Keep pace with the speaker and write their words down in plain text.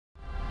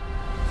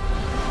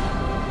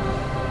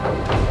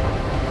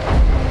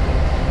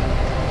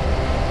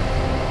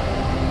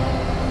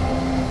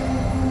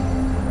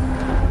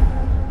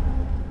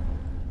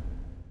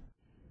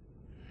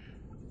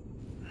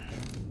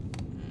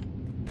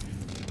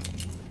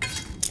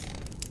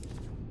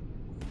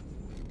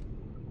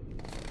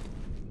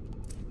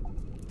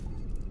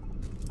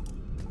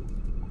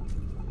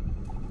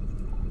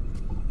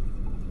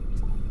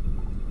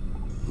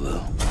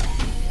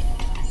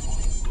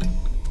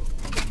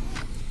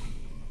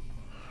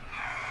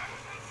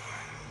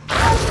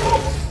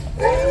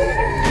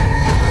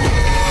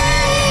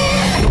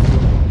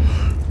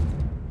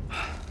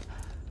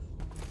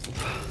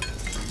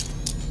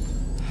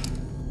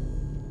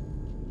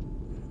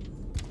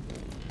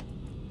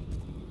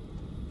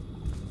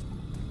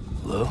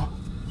Lou?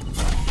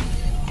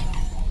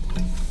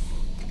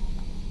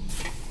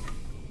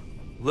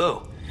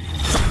 Lou?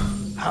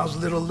 How's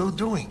little Lou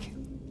doing?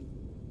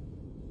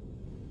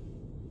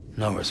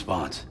 No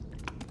response.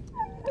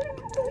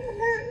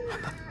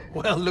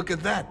 Well, look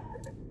at that.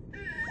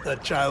 The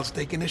child's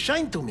taking a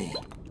shine to me.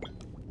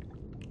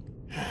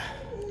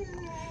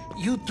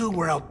 You two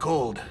were out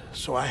cold,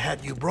 so I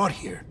had you brought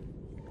here.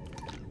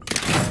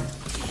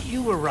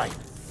 You were right.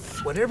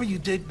 Whatever you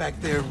did back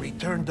there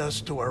returned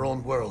us to our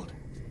own world.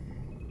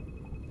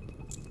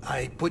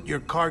 I put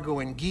your cargo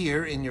and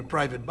gear in your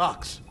private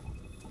box.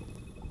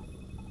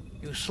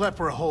 You slept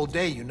for a whole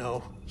day, you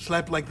know.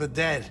 Slept like the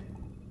dead.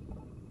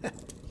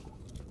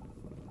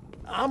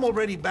 I'm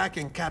already back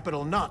in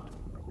Capital Knot.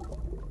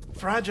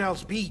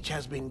 Fragile's beach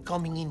has been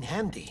coming in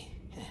handy.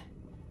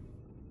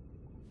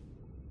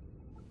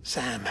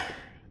 Sam,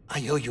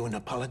 I owe you an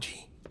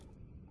apology.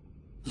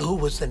 Lou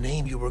was the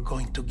name you were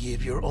going to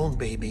give your own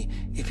baby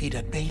if he'd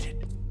had made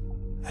it.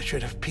 I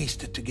should have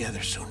pieced it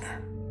together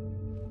sooner.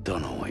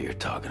 Don't know what you're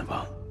talking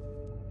about.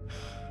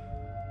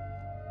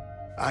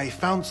 I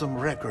found some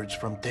records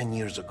from 10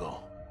 years ago.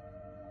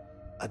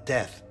 A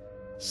death,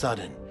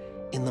 sudden,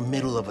 in the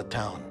middle of a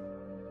town.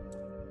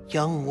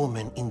 Young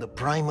woman in the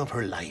prime of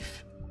her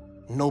life.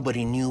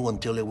 Nobody knew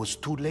until it was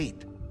too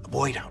late. A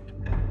void out.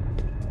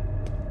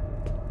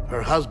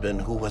 Her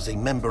husband, who was a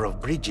member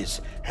of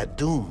Bridges, had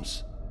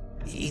dooms.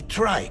 He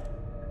tried,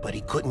 but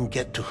he couldn't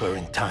get to her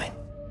in time.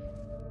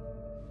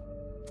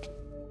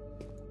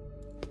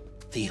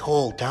 The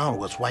whole town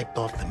was wiped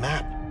off the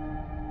map,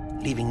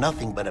 leaving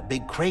nothing but a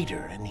big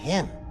crater and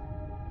him.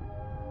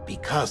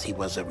 Because he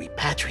was a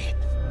repatriate.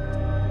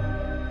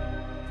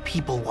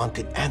 People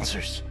wanted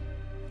answers.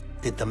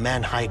 Did the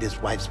man hide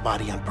his wife's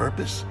body on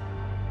purpose?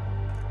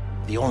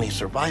 The only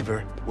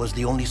survivor was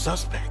the only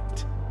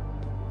suspect.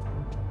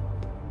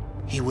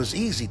 He was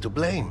easy to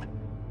blame,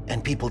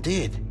 and people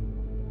did.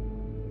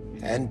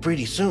 And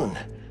pretty soon,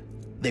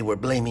 they were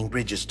blaming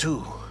Bridges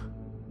too.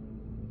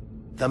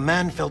 The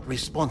man felt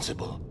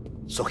responsible,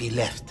 so he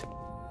left.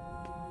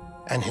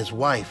 And his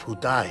wife, who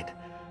died,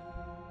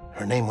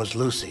 her name was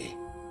Lucy.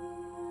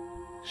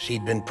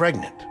 She'd been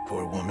pregnant,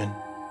 poor woman.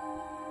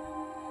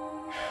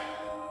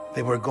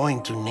 They were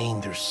going to name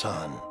their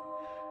son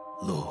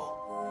Lou.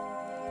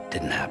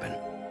 Didn't happen.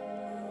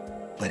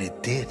 But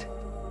it did.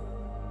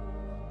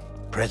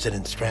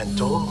 President Strand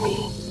told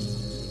me.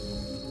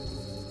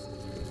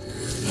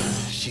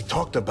 She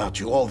talked about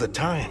you all the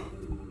time.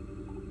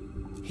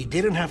 He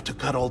didn't have to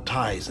cut all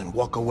ties and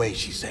walk away,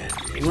 she said.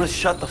 You wanna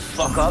shut the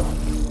fuck up?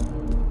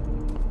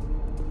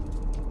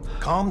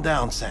 Calm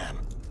down, Sam.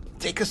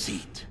 Take a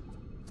seat.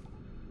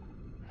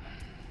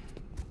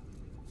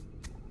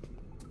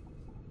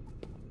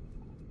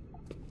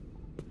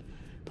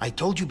 I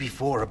told you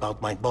before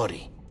about my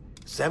body.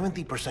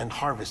 70%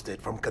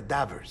 harvested from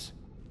cadavers.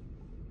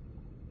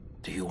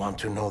 Do you want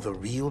to know the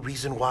real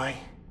reason why?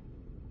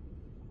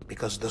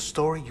 Because the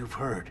story you've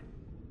heard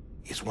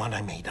is one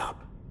I made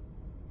up.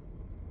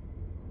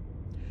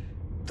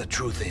 The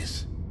truth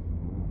is,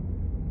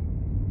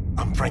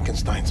 I'm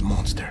Frankenstein's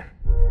monster.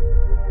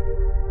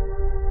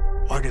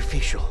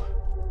 Artificial,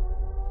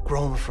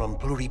 grown from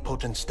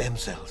pluripotent stem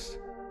cells.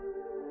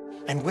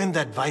 And when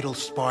that vital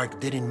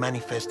spark didn't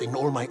manifest in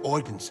all my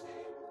organs,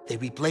 they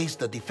replaced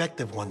the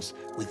defective ones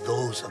with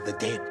those of the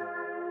dead.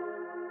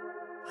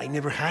 I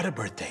never had a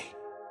birthday.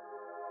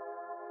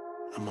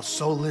 I'm a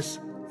soulless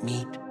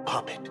meat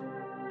puppet.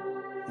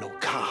 No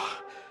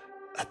ka,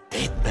 a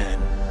dead man.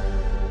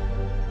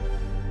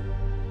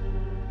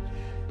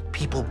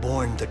 People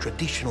born the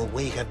traditional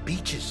way have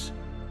beaches.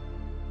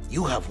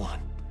 You have one.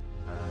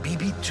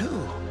 BB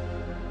too.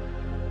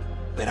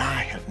 But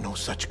I have no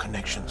such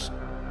connections.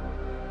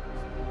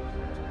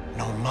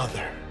 No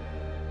mother.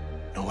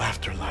 No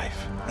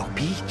afterlife. No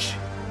beach.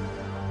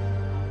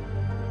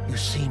 You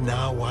see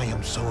now why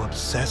I'm so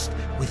obsessed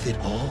with it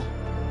all?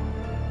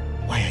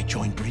 Why I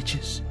joined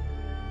Bridges?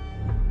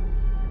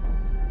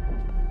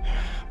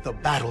 The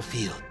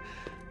battlefield.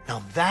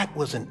 Now that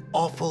was an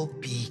awful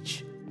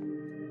beach.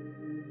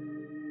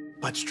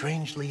 But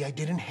strangely, I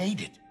didn't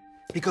hate it.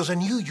 Because I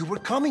knew you were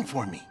coming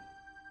for me.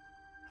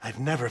 I've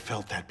never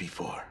felt that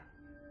before.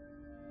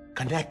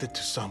 Connected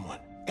to someone,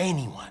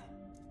 anyone.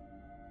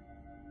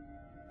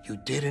 You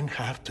didn't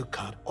have to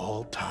cut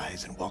all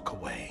ties and walk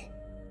away.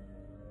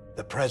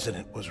 The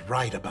president was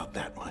right about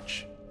that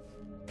much.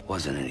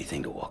 Wasn't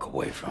anything to walk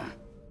away from.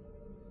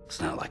 It's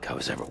not like I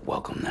was ever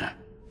welcome there.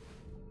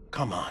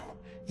 Come on,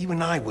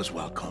 even I was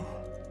welcome.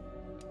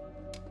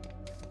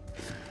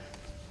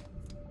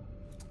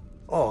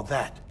 Oh,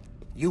 that.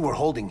 You were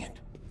holding it.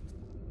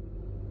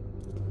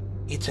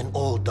 It's an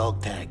old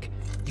dog tag,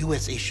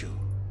 US issue.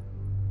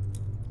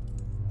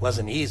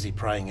 Wasn't easy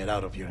prying it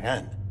out of your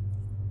hand.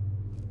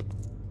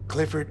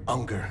 Clifford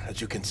Unger, as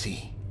you can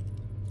see.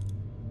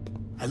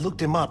 I looked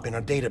him up in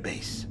our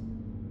database.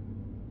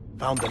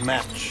 Found a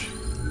match.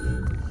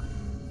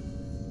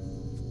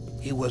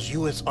 He was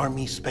US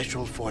Army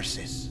Special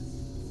Forces.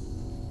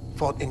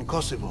 Fought in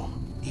Kosovo,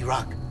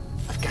 Iraq,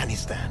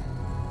 Afghanistan.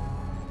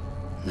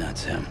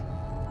 That's him.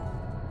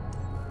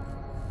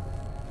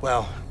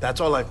 Well,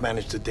 that's all I've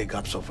managed to dig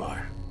up so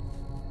far.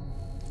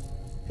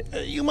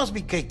 You must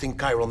be caked in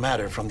chiral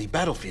matter from the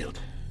battlefield.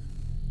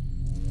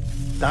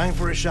 Time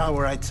for a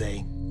shower, I'd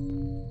say.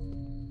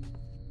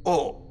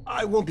 Oh,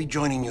 I won't be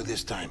joining you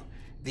this time.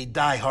 The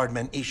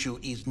Heartman issue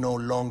is no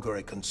longer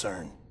a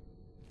concern.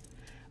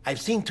 I've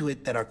seen to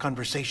it that our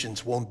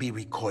conversations won't be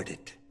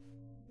recorded.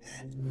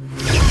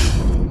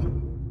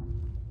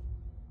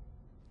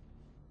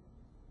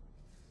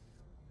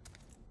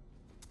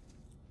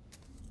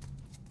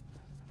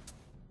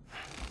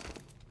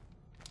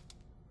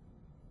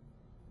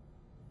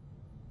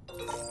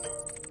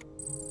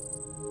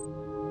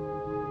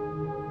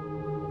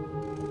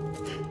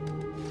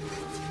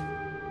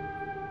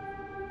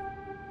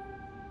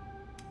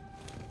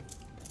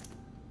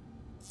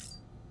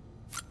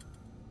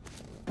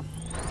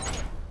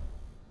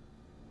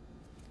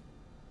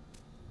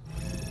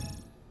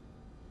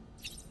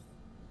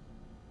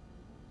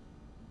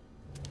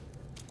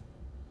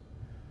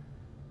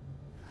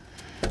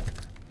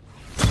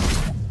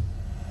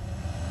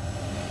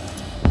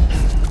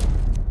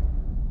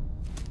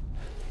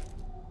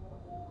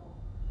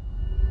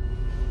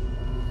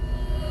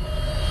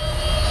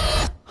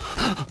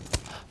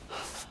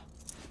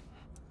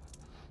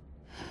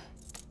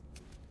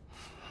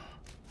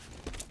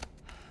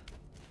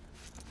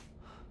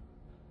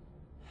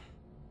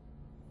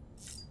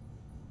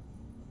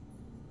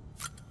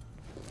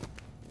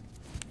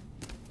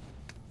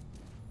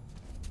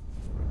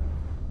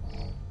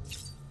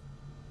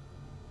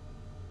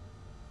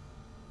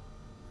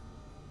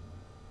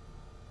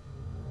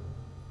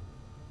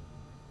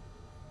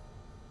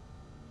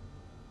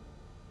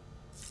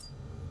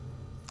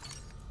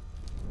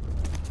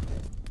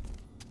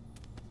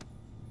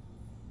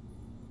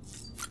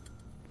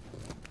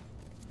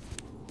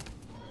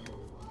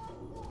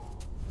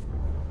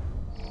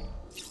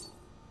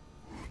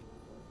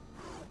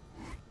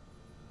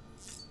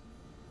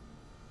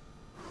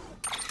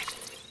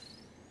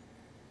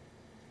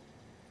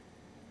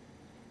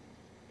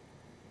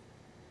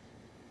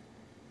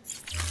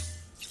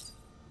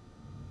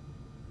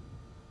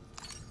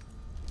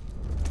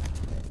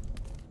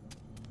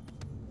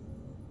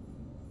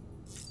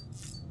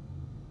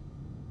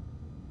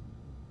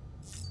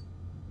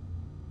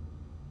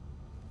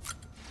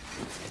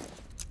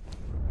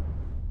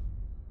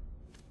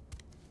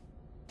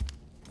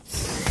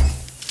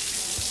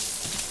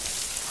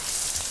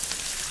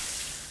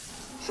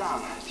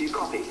 Sam, do you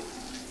copy?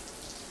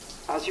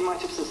 As you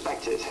might have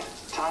suspected,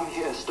 time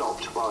here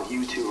stopped while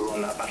you two were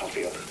on that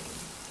battlefield.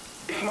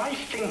 If my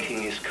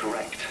thinking is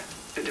correct,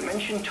 the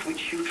dimension to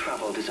which you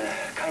traveled is a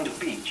kind of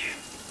beach.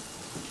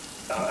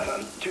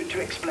 To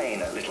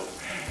explain a little,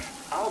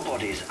 our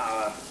bodies,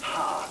 our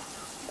ha,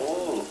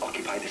 all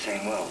occupy the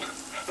same world,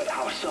 but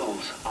our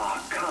souls, our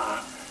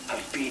ka,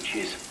 have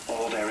beaches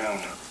all their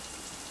own.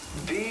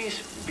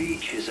 These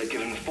beaches are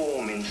given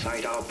form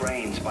inside our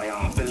brains by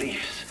our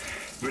beliefs,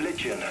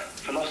 religion,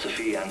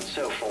 philosophy, and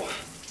so forth.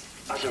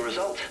 As a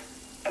result,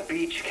 a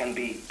beach can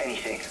be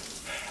anything,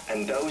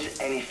 and those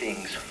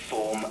anythings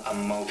form a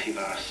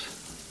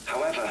multiverse.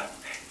 However,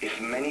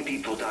 if many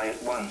people die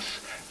at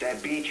once, their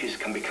beaches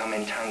can become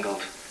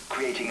entangled,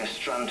 creating a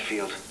strand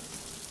field.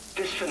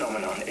 This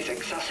phenomenon is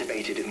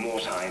exacerbated in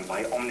wartime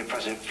by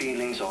omnipresent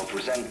feelings of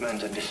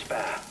resentment and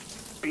despair.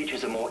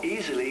 Beaches are more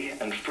easily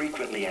and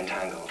frequently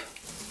entangled.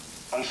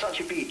 On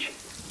such a beach,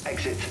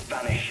 exits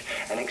vanish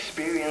and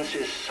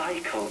experiences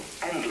cycle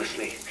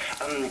endlessly.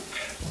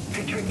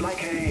 Picture it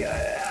like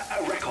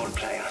a record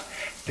player.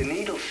 The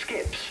needle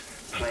skips,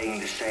 playing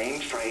the same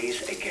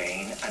phrase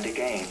again and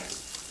again.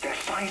 They're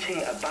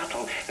fighting a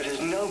battle that has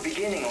no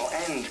beginning or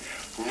end.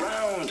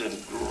 Round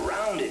and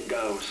round it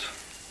goes.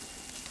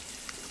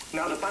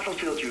 Now, the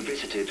battlefield you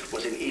visited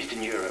was in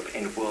Eastern Europe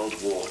in World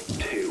War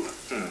II.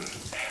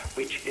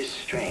 Which is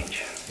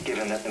strange,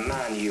 given that the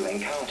man you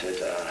encountered,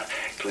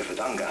 Clifford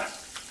Unger,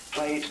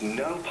 played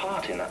no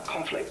part in that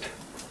conflict.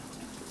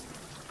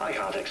 I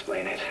can't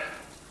explain it,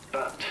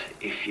 but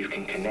if you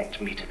can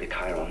connect me to the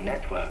chiral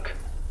network,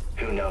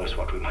 who knows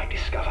what we might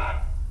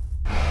discover.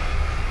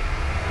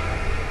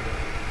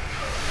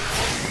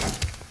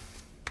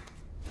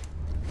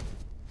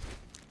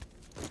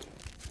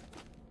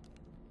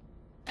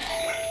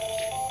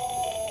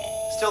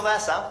 Still there,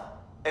 Sam?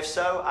 If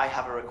so, I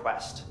have a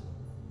request.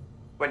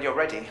 When you're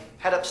ready,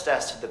 head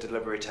upstairs to the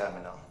delivery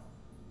terminal.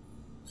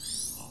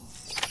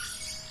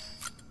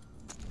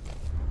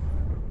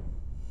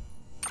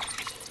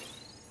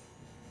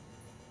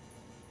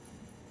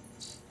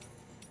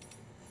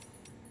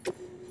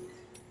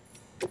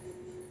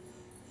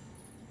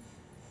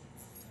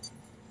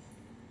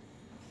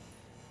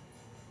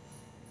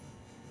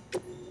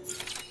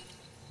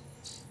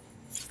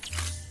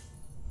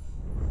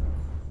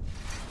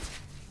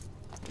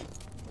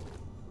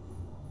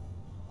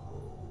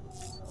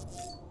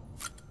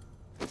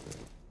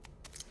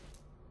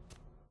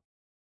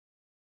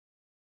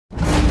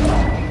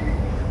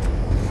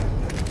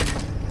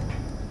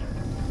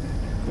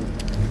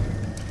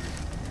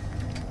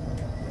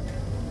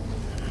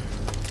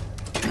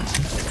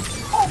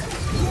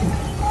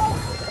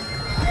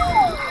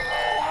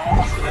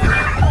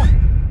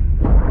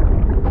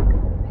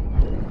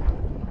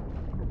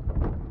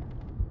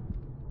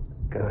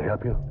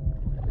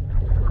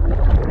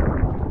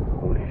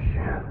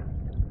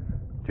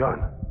 John,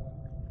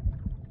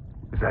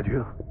 is that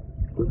you?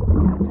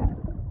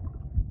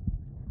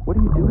 What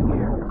are you doing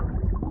here?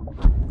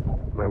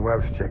 My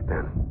wife's checked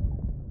in.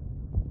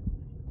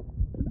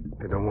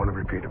 They don't want a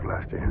repeat of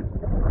last year.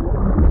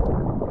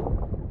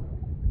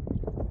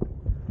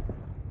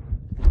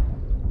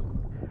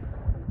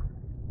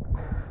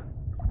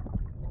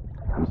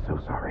 I'm so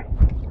sorry.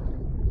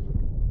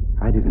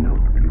 I didn't know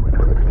you were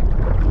coming.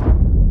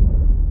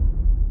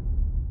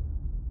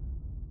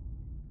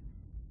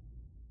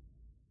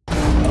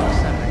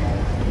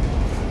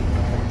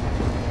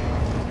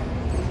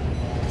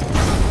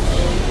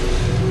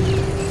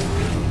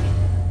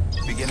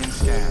 Beginning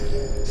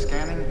scan.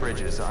 Scanning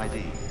bridges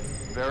ID.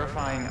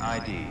 Verifying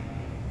ID.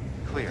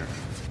 Clear.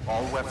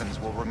 All weapons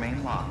will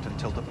remain locked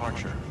until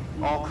departure.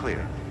 All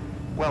clear.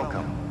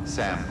 Welcome,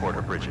 Sam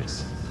Porter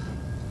Bridges.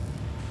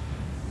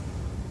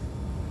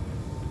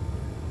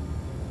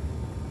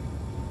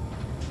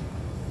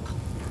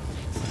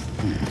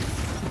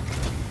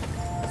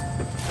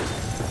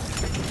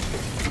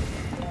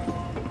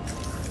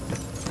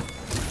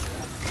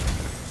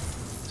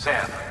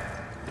 Sam,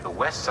 the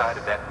west side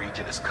of that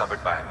region is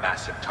covered by a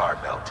massive tar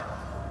belt.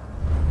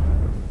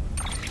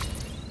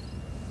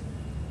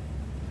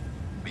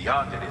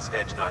 Beyond it is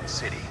Edgenut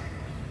City,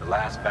 the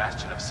last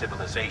bastion of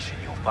civilization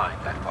you'll find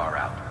that far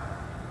out.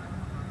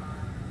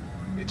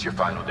 It's your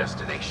final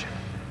destination.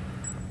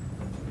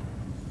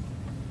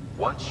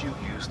 Once you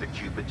use the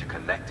Cupid to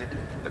connect it,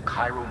 the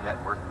Cairo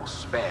network will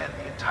span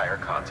the entire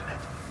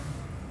continent.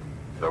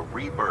 The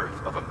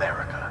rebirth of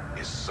America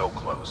is so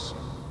close.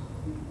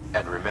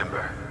 And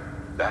remember,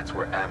 that's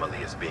where Amelie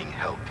is being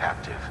held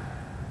captive.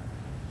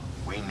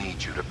 We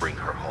need you to bring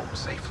her home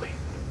safely.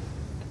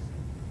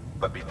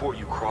 But before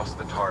you cross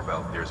the tar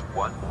belt, there's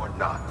one more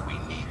knot we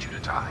need you to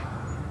tie.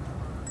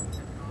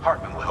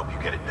 Heartman will help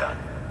you get it done.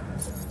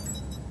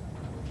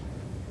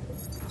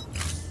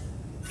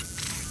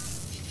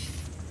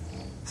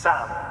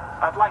 Sam,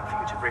 I'd like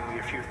for you to bring me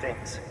a few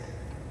things.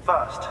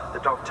 First, the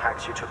dog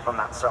tags you took from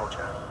that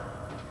soldier.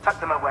 Tuck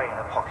them away in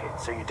a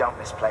pocket so you don't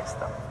misplace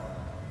them.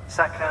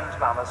 Second,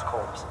 Mama's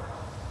corpse.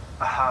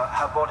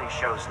 Her body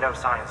shows no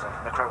signs of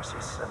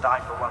necrosis, and I,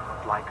 for one,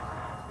 would like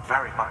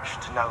very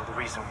much to know the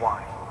reason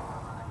why.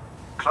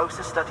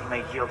 Closer study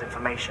may yield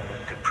information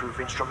that could prove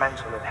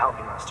instrumental in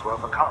helping us to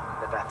overcome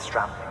the Death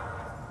Stranding.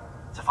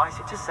 Suffice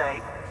it to say,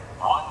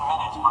 1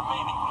 minute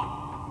remaining.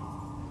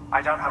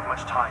 I don't have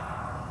much time.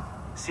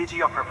 See to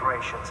your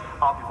preparations.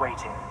 I'll be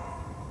waiting.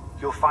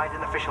 You'll find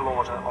an official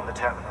order on the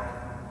terminal.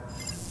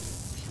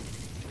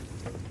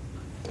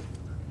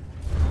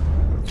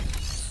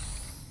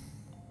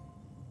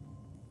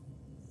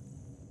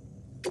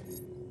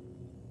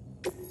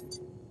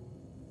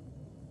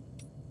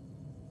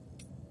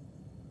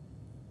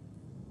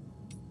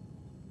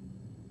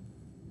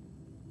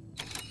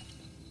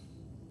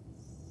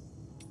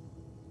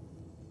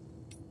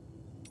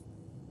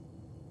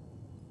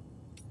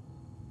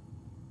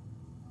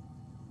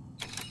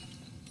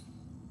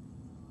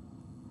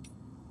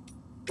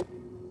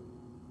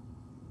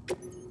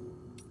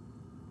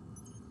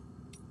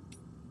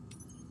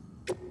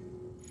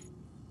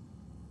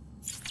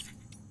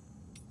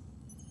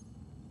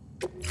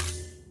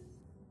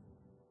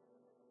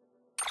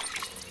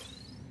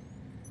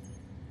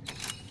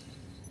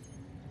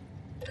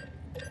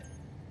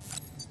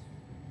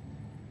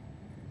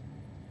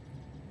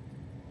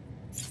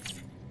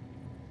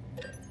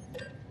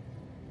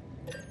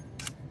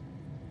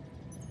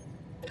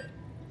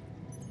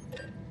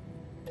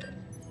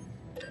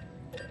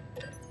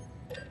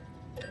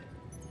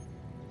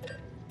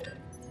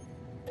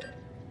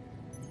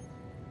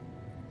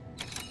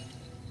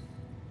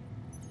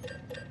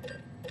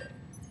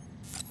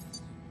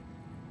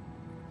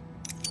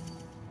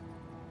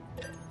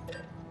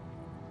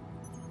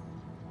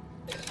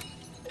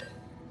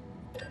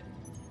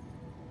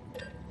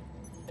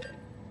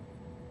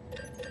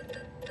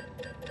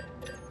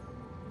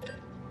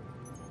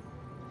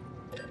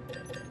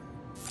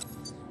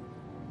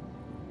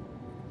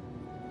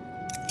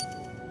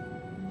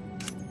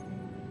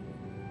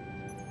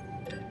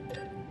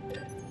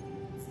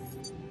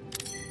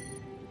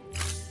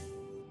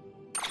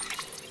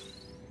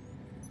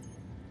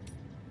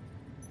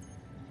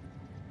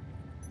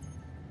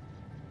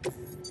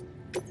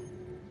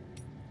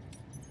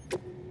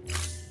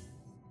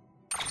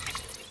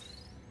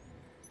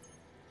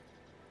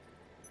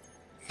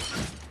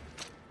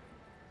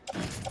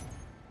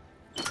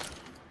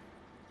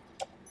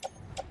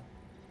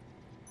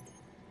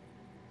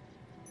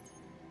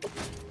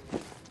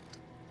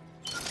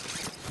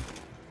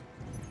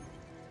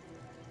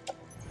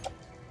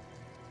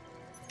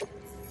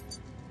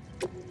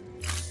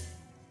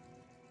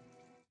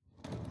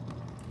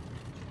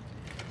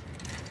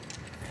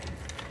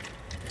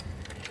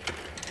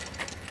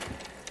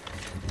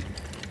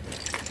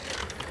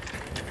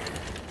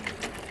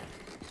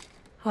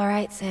 All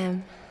right,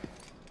 Sam.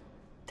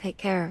 Take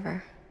care of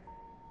her.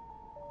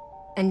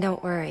 And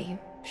don't worry,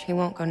 she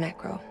won't go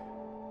necro.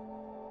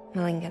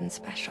 Milligan's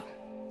special.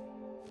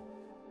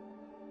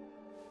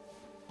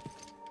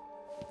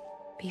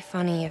 Be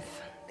funny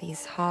if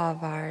these Ha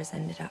of ours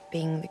ended up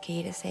being the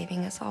key to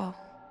saving us all.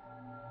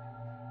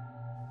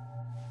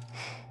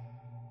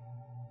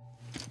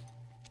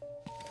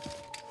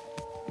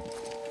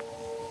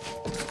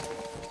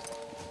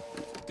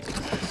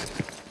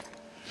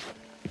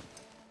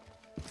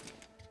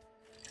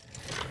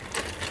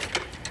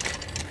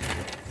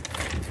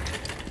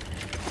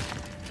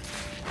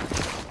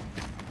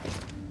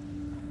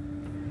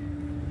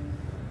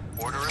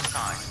 Order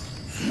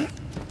assigned.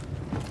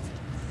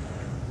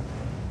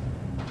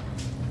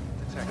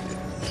 Detected.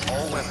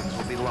 All weapons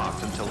will be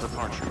locked until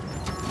departure.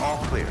 All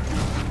clear.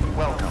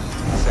 Welcome,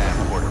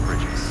 Sam Porter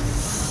Bridges.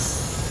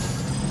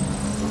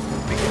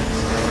 Begin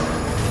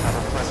scanning. Have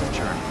a pleasant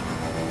journey.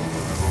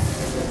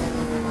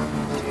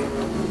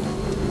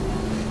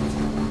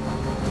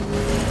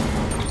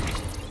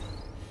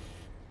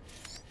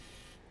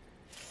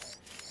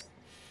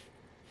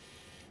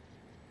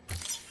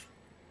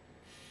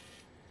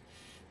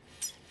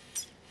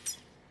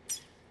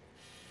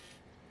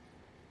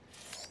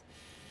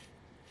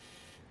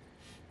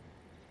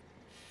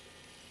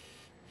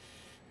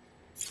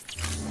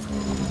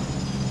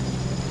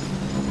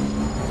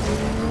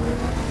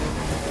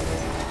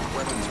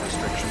 Weapons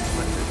restrictions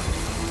lifted.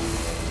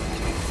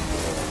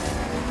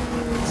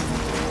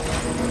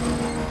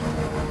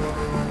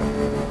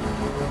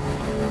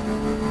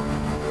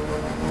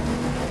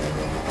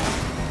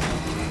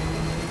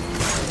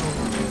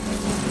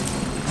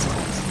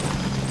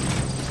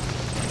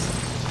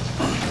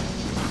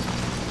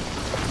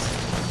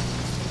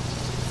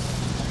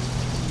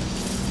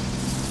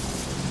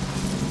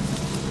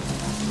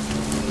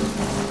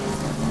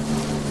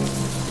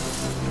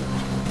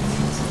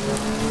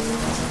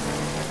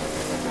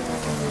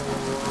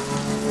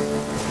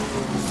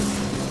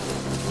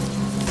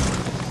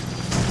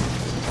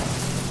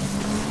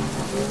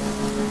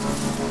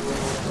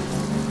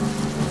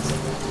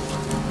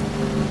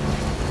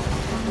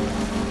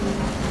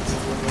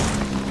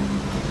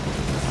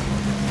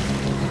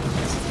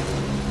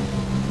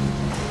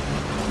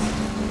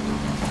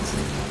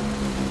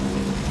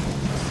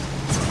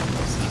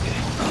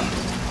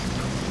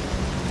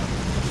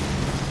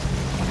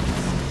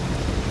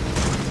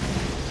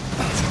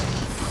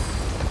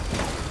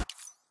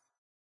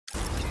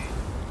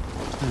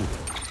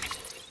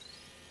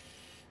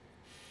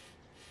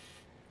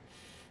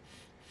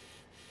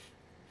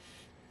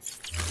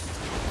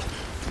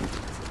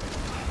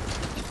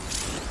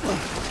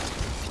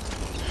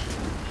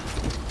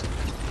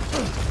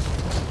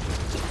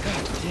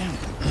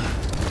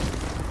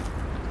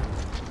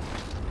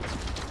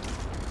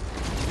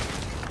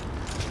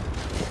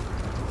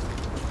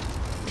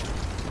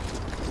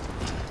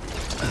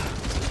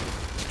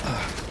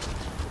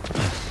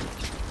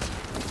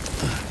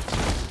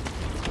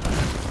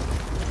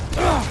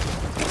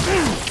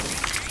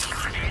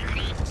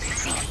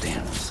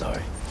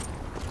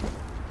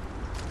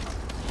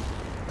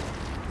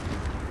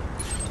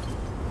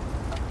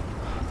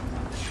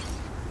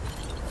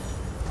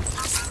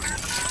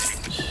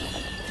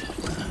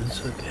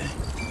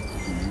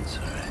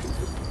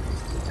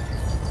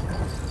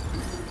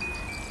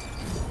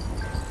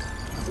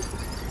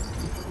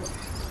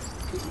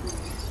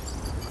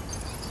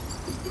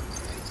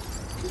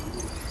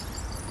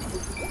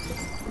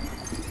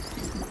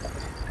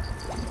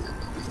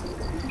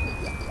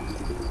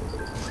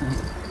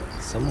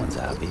 Someone's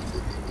happy.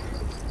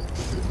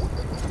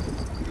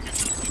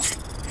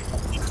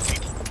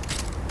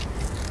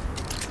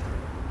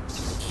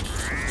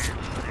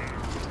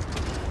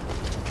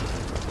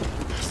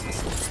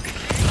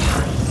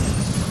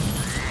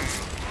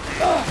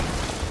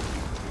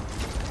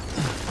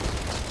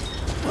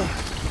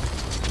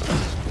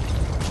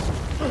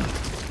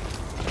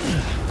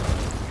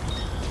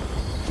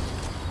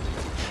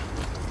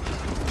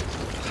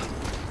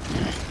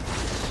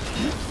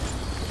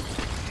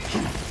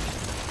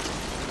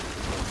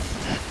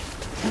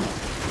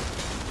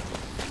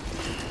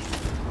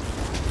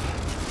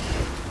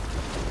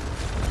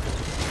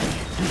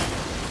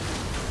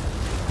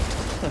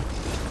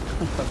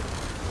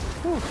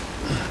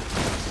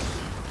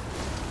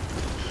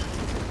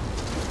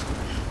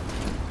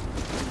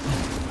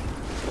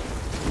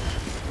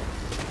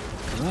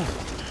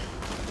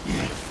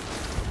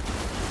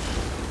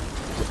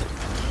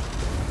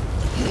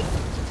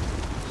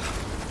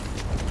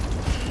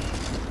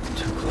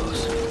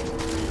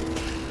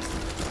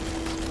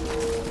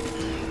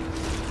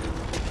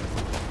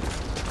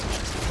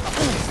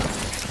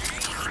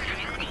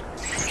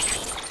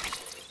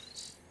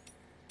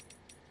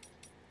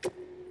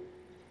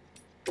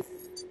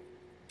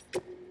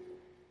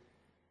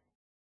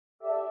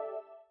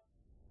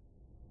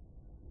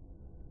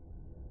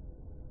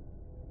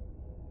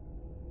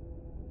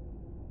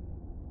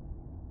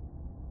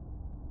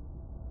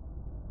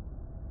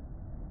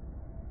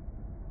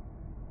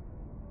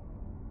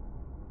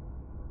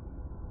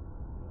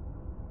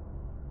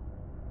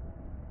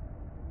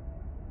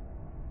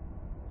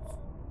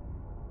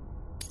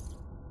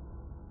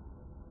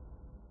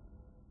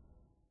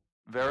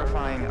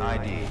 Verifying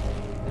ID.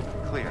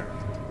 Clear.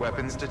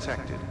 Weapons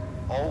detected.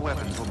 All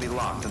weapons will be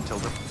locked until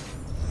the...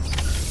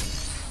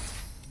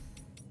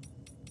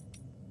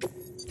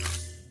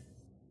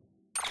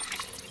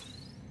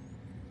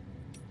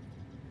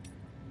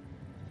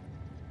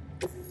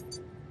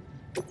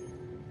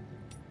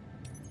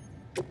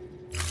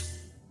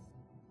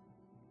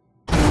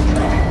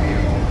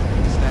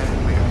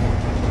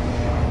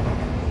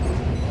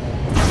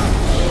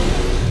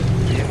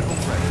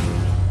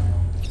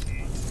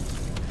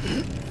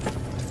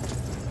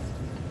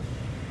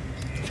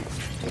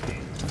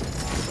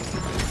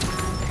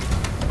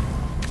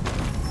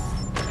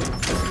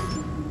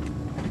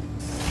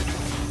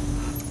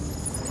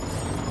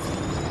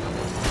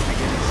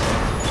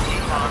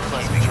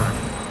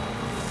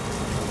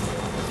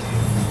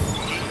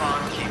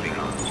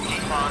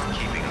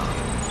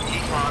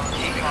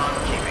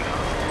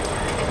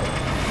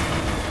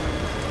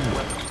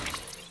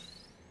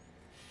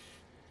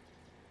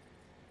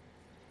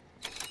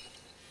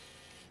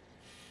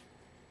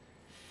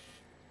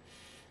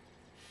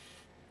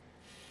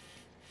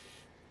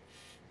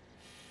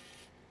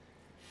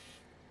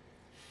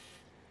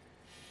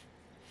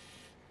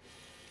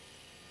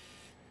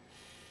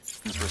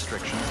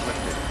 restrictions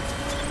lifted.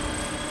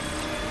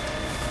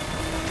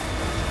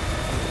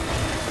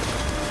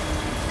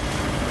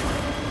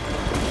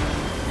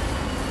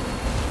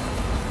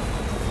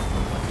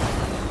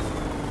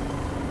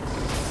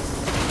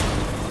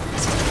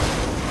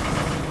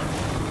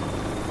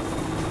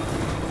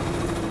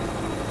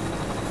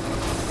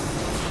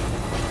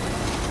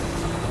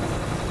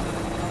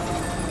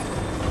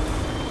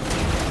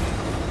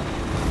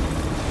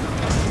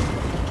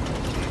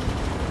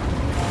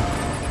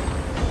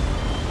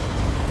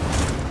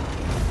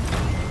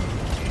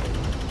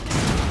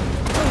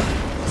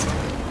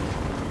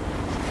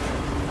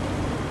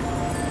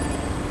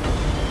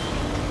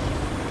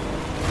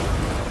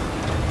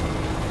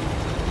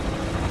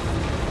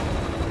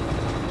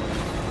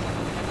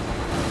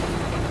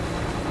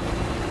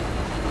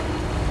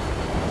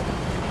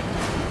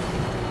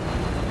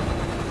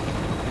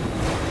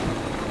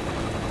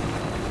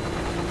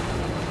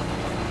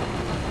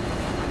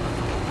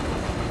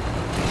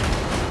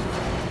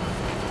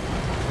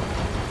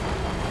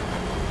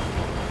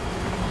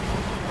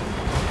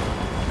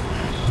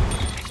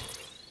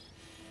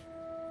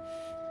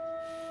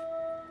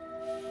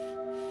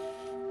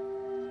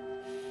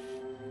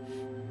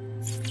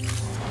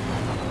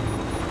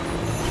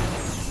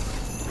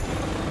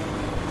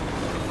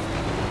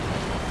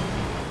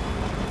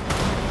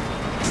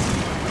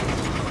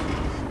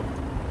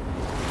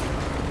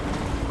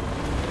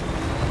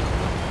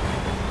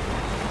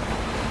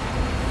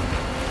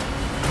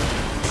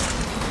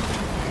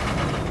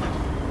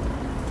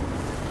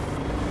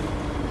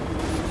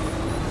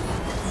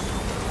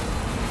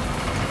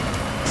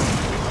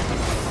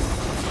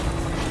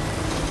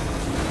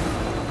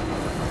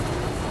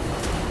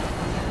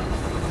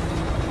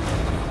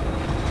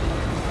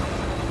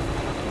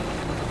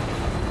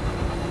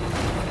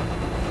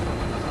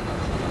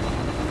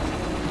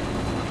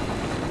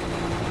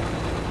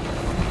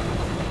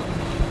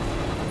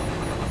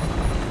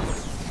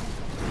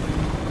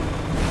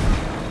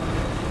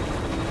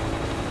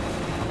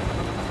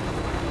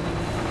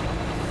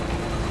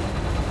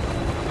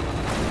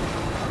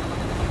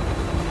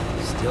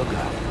 Still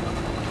got it.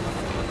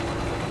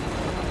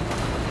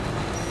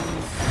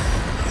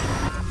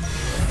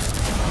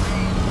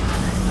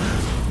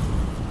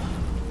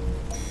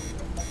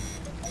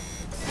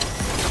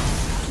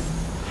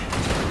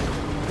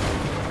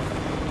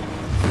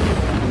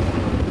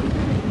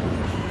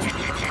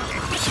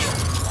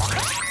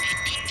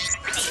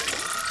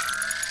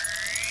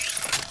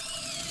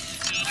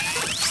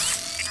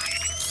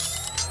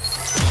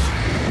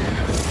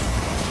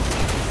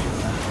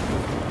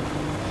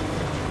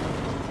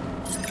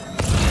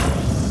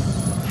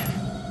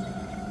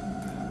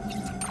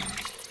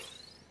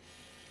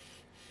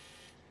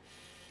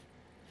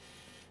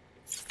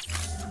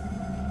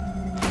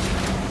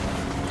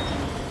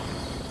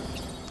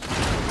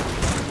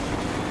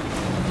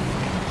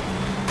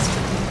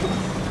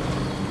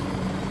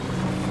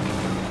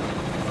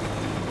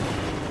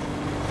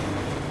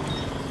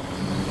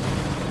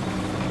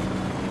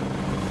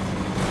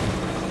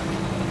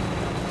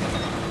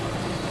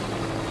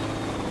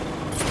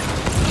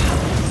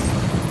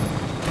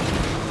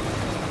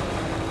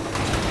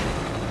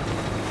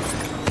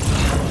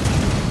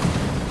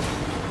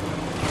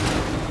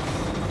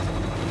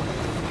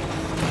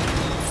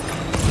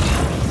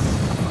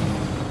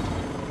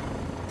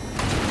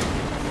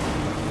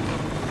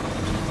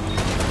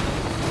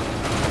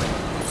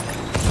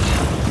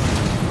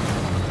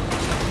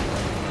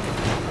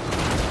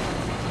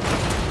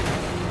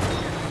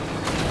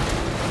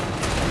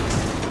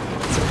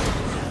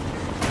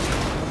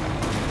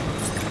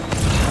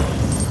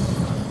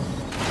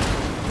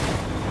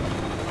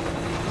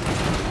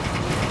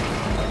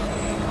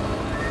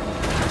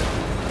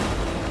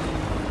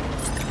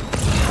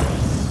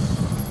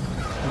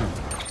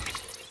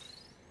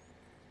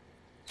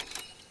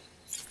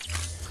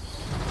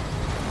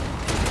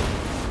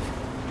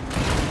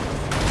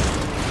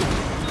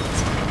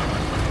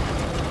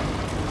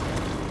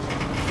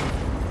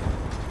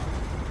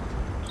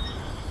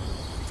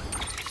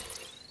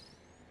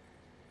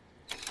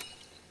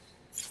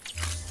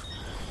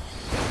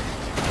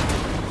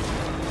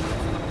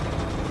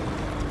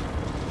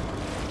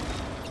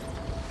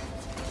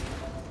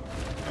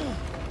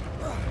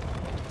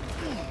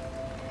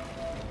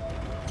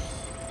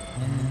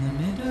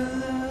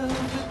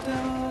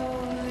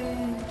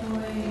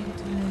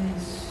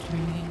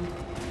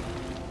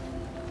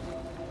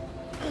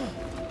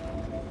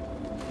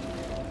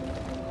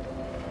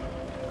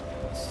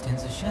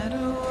 Stands a shadow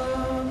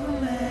of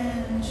a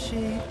man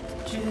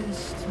shaped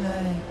just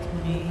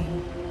like me.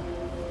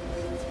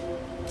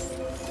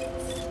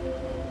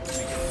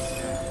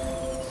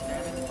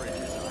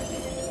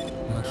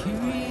 My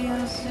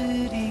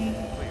curiosity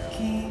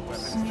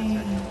keeps me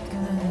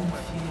confused.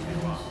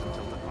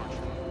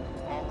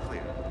 All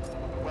clear.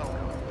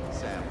 Welcome,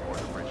 Sam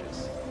Porter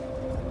Bridges.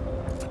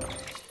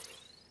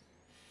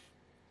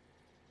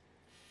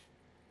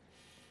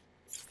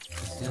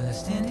 Still I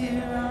stand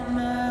here on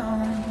my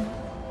own,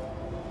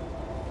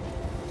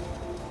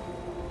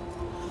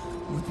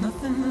 with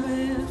nothing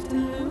left to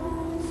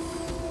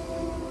lose.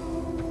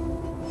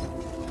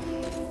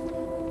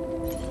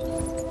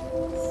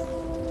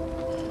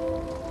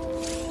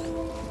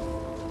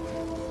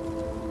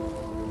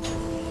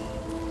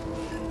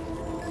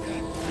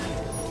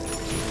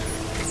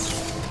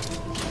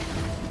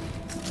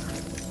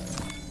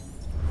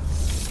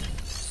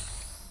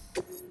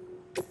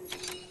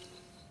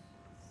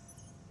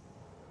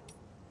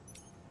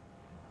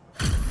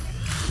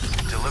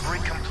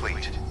 Delivery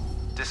complete.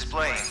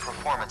 Displaying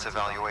performance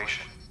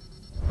evaluation.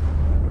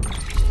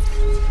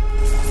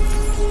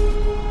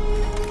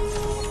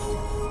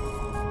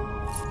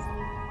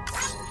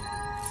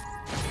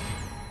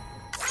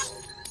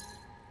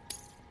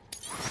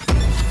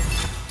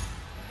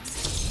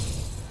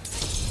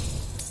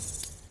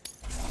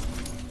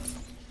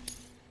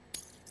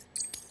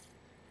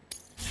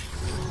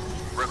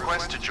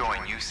 Request to join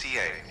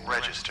UCA.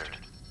 Registered.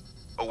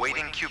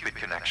 Awaiting Cupid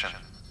connection.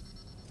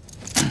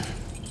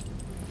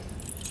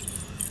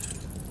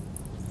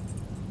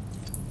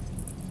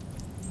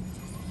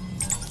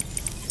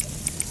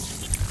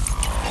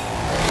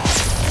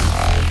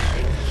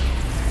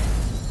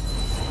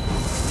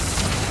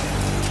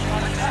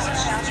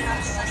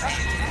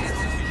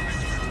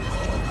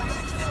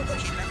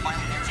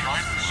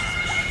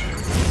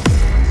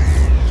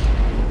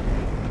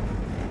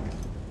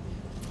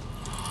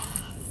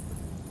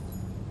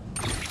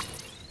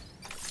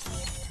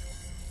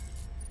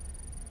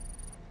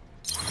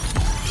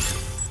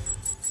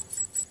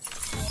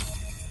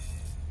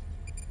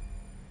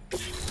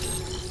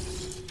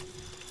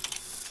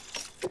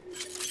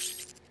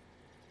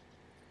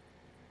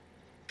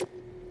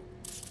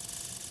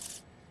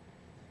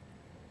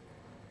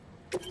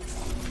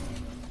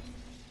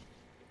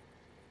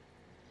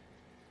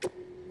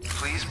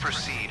 Please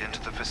proceed into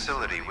the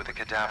facility with a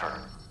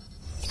cadaver.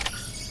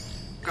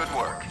 Good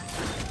work.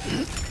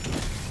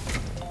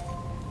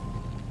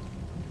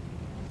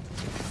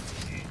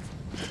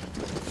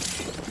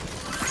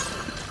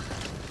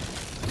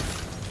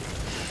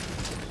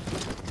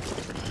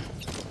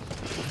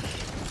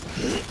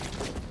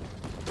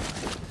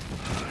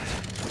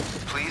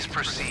 Please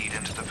proceed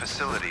into the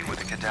facility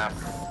with a cadaver.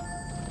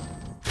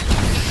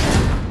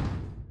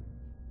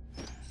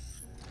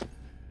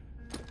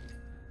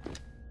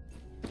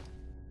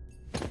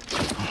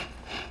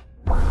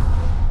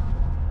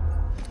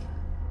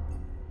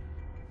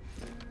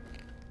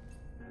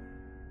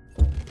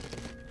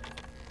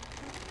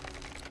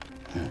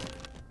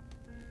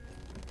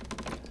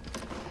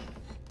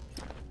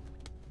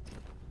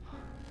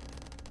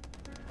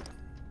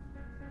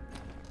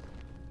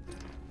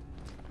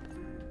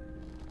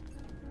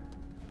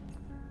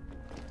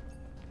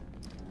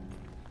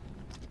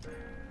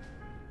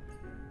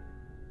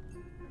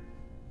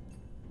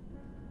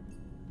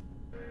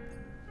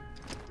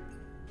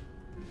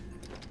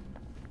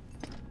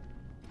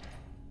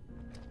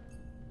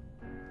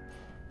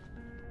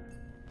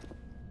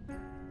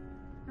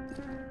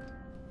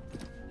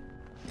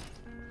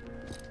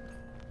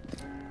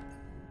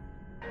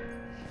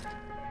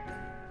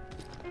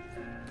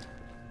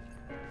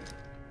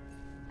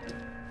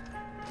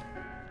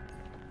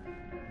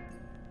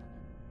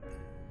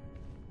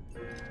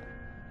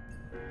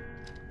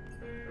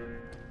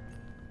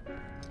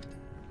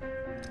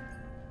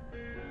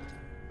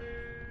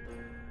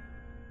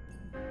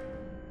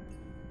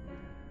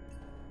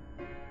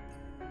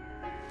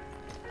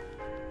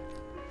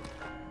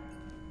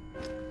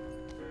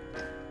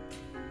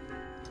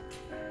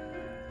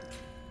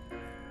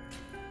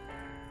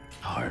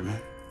 Heartman?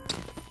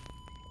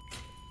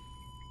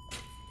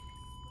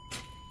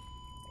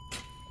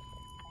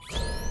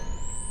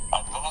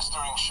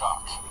 Administering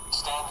shock.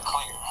 Stand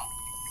clear.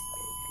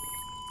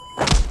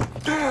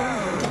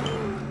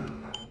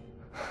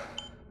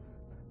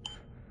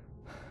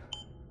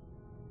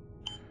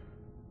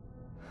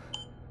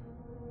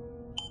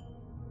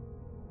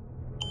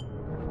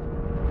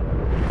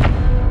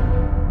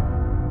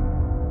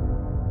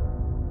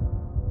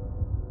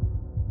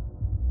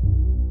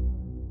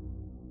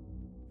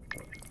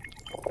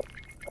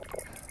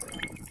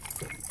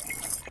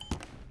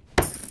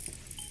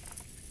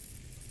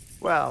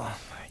 Well,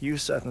 you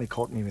certainly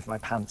caught me with my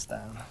pants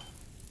down.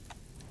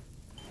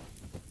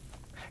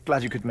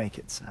 Glad you could make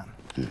it, Sam.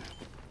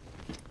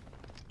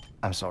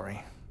 I'm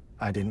sorry.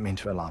 I didn't mean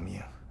to alarm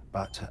you,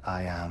 but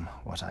I am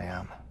what I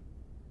am.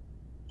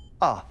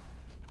 Ah,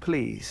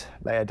 please,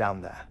 lay her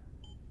down there.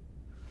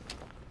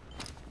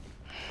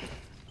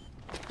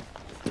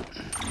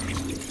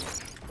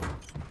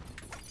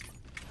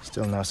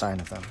 Still no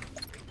sign of them.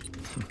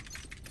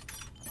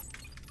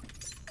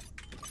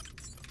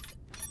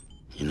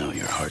 You know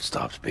your heart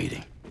stops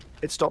beating.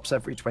 It stops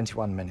every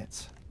 21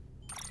 minutes.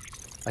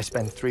 I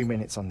spend 3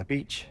 minutes on the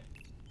beach,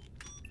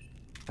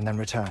 and then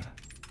return.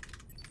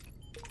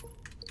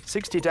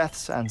 60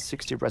 deaths and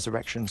 60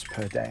 resurrections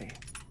per day.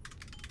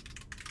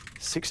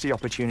 60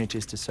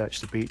 opportunities to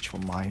search the beach for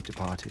my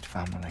departed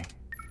family.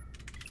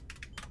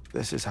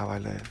 This is how I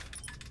live.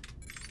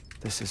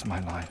 This is my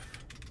life.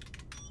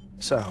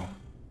 So,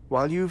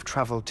 while you've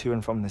traveled to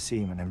and from the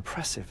sea an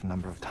impressive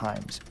number of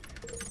times,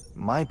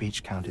 my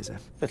beach count is a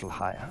little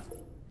higher.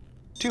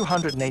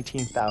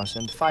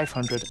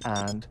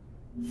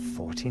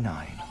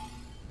 218,549.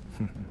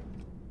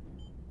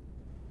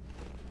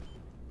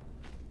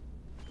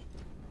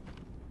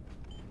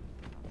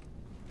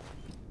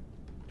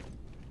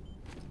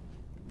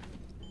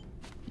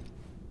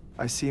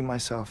 I see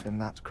myself in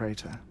that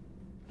crater.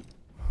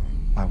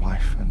 My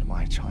wife and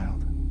my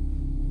child.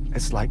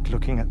 It's like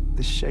looking at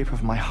the shape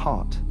of my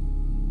heart.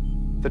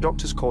 The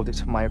doctors called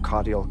it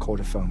myocardial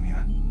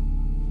cordophobia.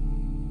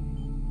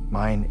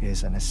 Mine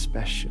is an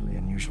especially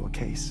unusual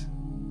case.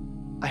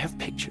 I have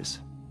pictures.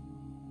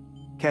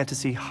 Care to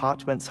see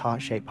Heartman's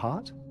heart-shaped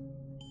heart?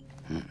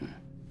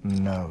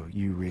 No,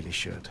 you really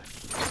should.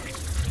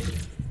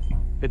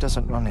 It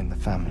doesn't run in the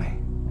family.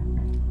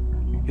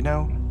 You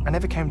know, I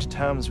never came to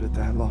terms with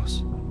their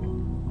loss.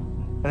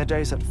 In the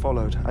days that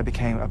followed, I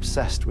became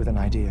obsessed with an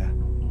idea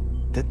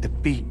that the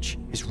beach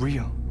is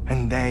real,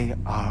 and they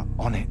are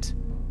on it.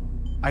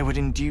 I would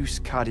induce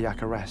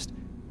cardiac arrest,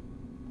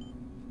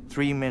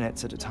 3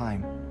 minutes at a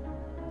time,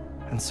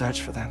 and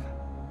search for them,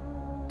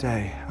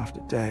 day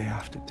after day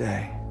after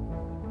day.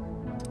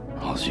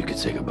 Also, you could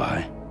say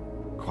goodbye.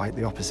 Quite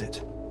the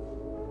opposite.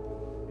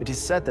 It is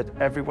said that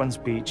everyone's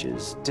beach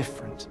is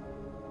different.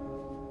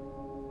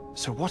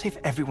 So what if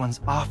everyone's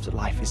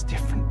afterlife is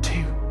different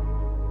too?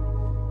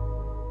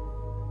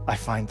 I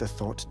find the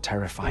thought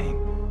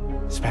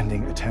terrifying,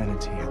 spending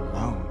eternity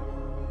alone,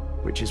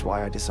 which is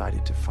why I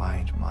decided to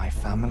find my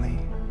family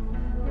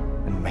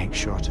and make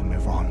sure to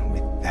move on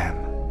with them.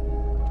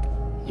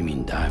 You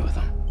mean die with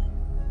them?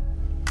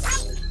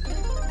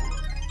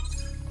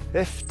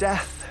 If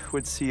death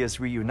would see us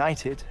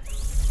reunited,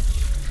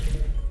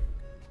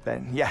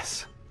 then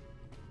yes.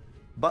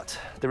 But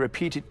the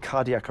repeated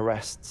cardiac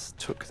arrests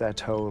took their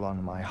toll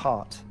on my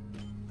heart.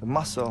 The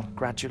muscle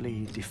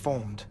gradually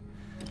deformed.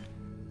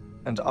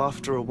 And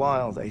after a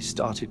while, they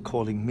started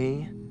calling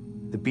me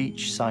the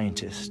beach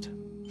scientist.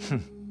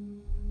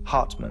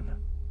 Heartman.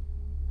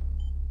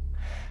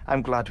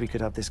 I'm glad we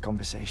could have this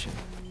conversation.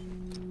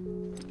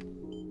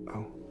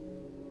 Oh.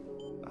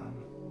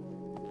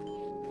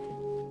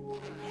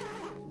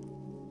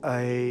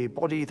 A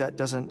body that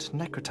doesn't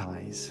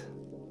necrotize.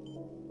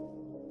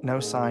 No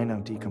sign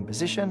of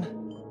decomposition.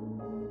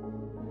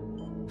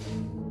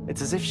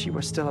 It's as if she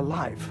were still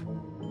alive.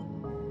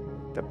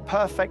 The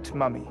perfect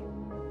mummy.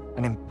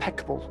 An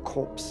impeccable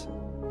corpse.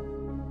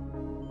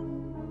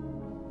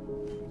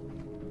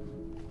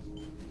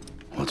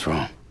 What's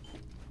wrong?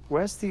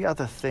 Where's the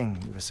other thing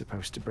you were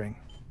supposed to bring?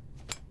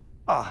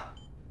 Ah,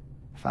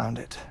 found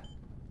it.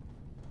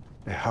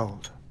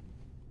 Behold.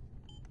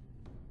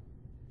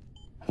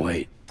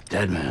 Wait,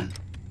 dead man?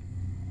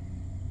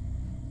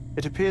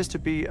 It appears to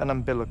be an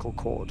umbilical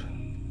cord.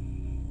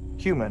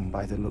 Human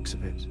by the looks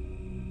of it,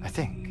 I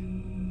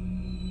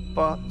think.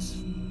 But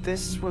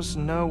this was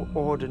no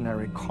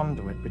ordinary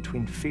conduit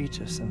between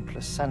fetus and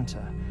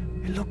placenta.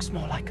 It looks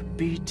more like a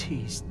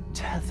BT's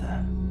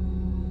tether.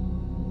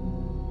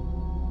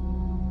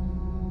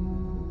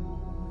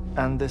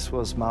 And this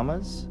was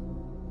Mama's?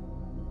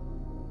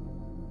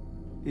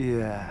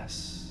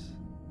 Yes.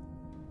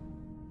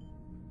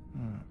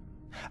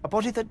 A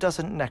body that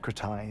doesn't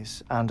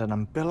necrotize and an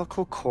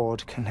umbilical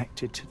cord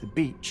connected to the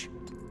beach.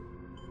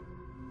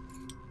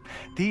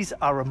 These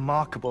are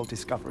remarkable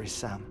discoveries,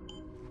 Sam.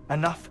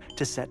 Enough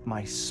to set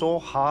my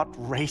sore heart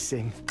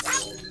racing. 5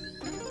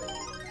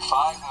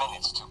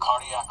 minutes to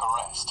cardiac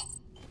arrest.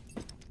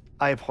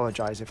 I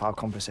apologize if our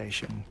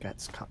conversation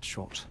gets cut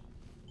short.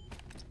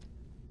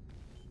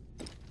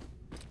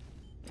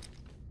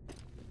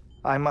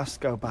 I must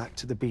go back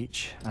to the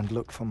beach and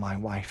look for my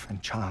wife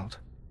and child.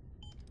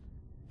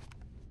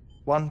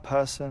 One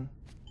person,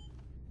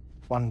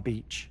 one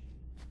beach.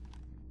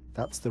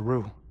 That's the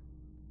rule.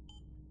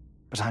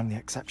 But I'm the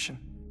exception.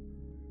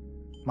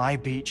 My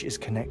beach is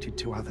connected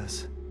to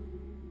others,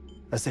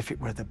 as if it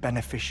were the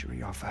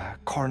beneficiary of a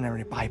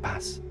coronary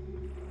bypass.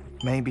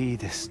 Maybe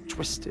this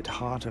twisted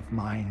heart of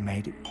mine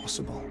made it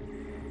possible.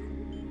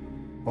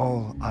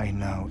 All I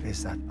know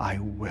is that I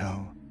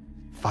will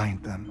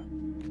find them.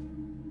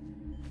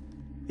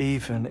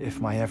 Even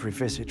if my every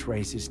visit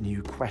raises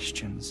new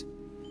questions,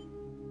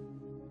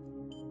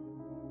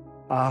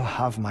 I'll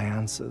have my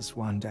answers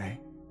one day.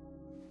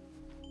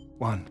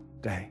 One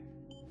day.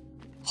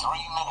 3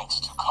 minutes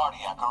to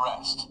cardiac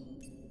arrest.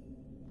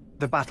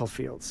 The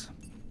battlefields.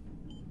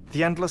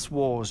 The endless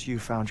wars you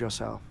found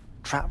yourself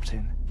trapped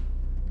in.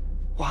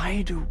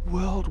 Why do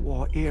World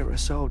War-era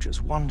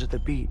soldiers wander the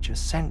beach a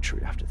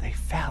century after they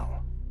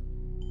fell?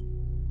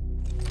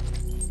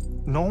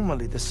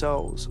 Normally, the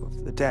souls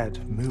of the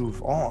dead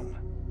move on.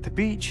 The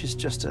beach is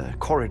just a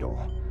corridor,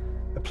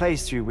 a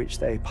place through which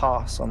they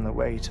pass on the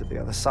way to the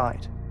other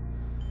side.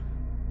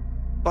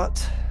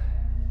 But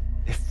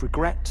if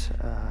regret,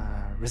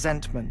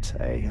 resentment,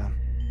 a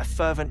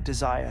fervent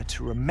desire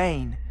to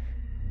remain,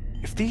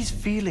 if these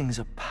feelings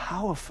are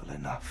powerful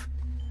enough,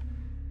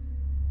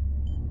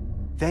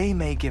 they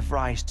may give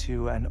rise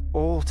to an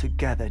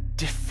altogether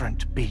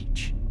different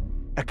beach,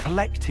 a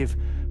collective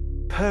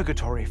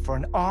purgatory for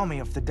an army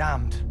of the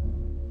damned.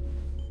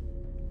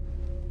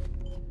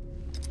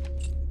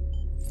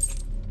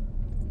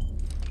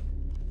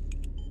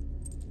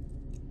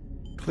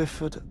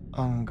 Clifford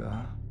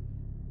Unger.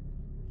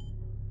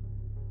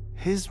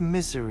 His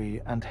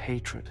misery and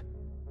hatred,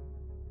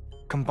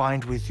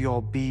 combined with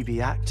your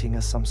BB acting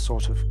as some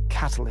sort of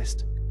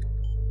catalyst,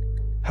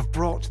 have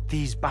brought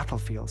these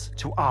battlefields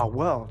to our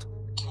world.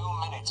 2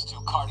 minutes to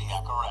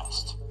cardiac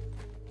arrest.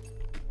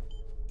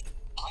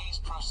 Please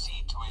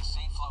proceed to a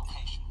safe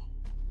location.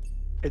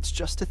 It's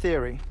just a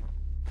theory.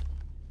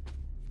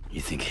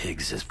 You think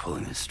Higgs is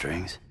pulling the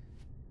strings?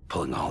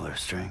 Pulling all their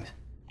strings?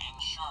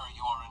 Ensure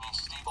you are in a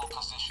stable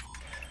position.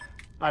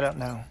 I don't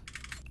know.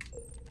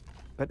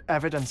 But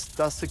evidence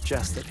does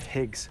suggest that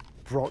Higgs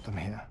brought them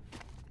here.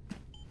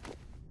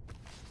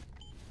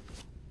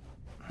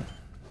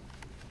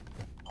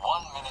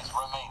 1 minute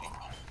remaining.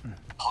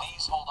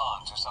 Please hold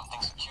on to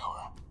something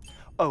secure.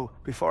 Oh,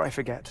 before I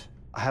forget,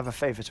 I have a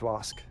favor to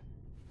ask.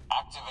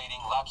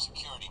 Activating lab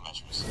security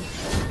measures.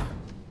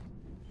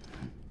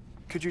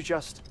 Could you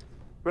just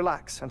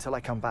relax until I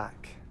come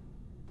back?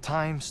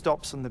 Time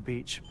stops on the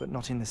beach, but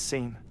not in the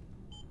scene.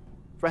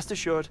 Rest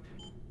assured,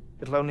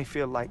 it'll only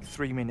feel like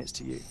 3 minutes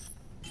to you.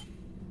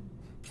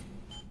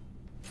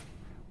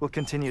 We'll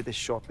continue this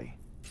shortly.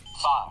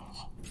 5,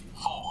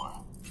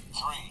 4,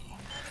 3,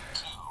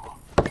 2,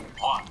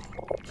 1.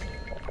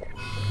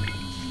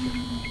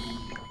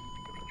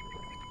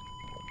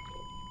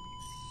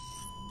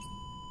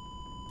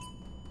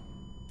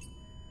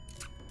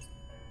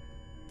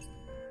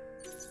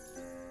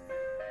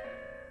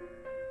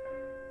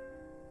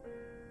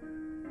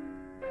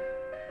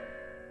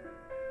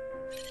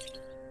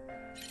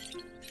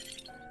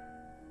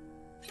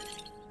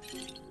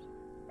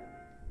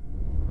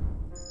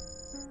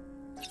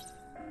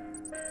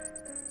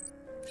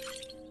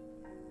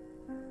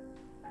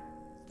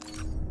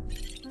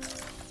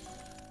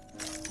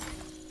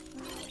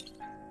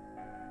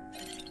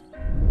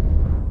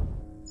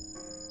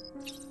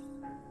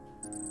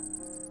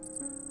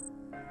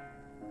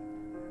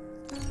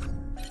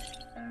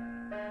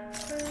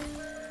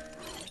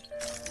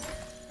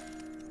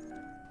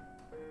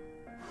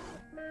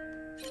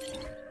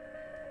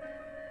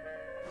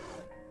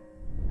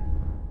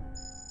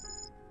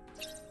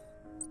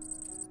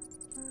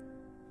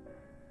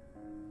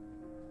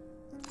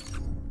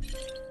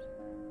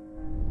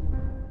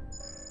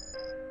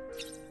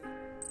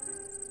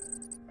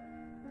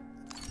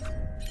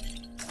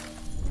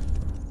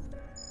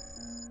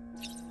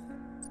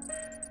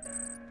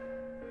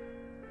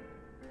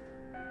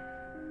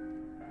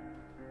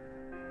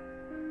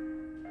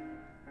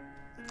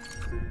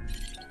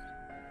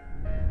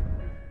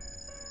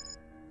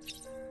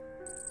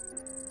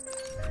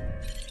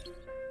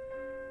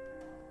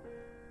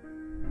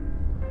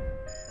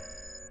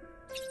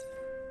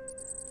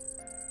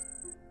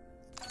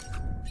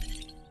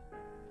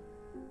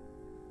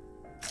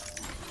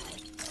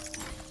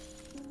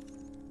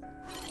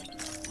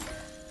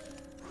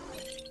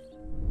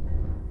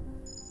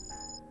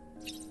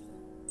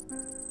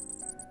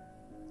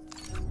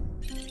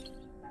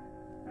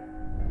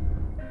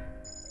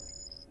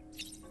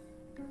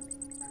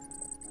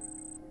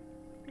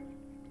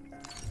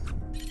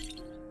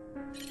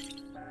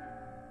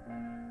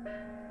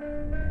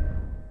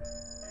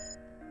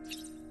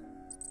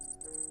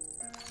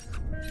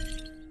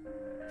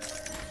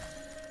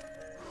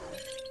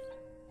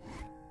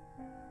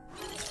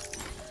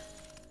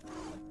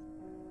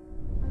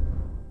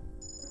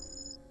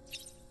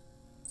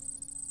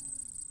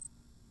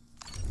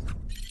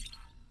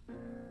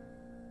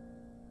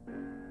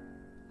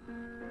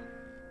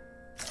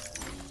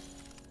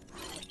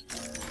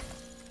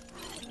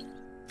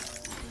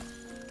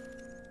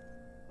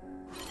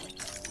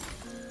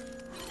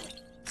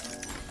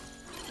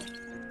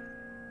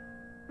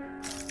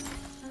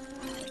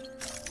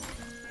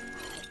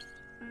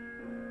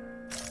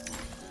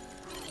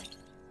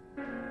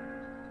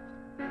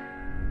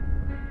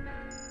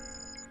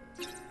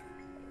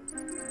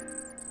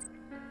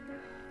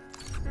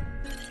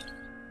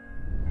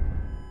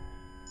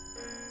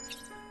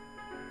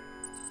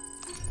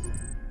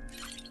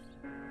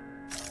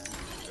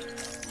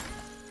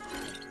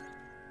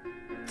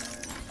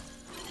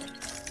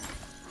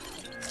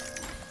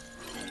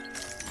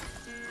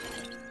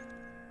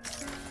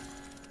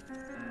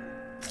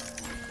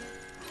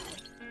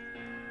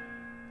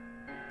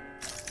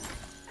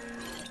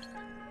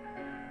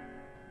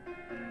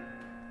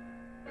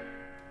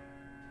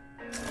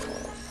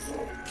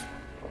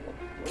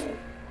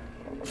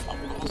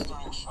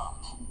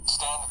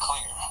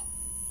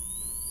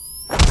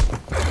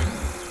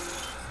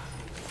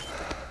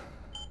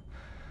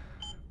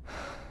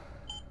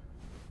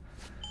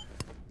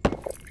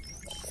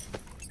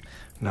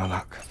 No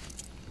luck.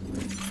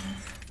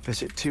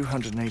 Visit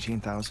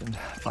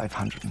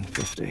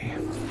 218,550.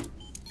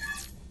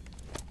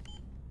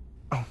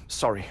 Oh,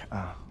 sorry.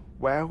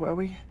 Where were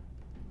we?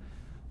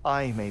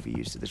 I may be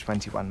used to the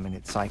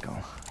 21-minute cycle,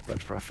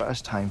 but for a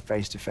first-time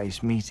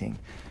face-to-face meeting,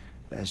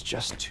 there's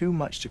just too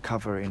much to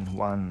cover in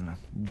one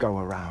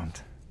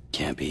go-around.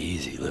 Can't be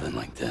easy living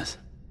like this.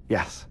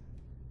 Yes.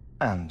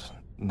 And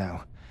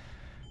no.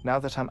 Now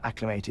that I'm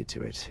acclimated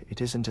to it,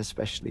 it isn't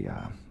especially,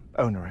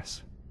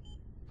 onerous.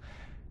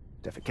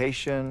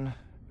 Defecation,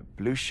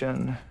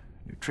 pollution,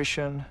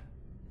 nutrition.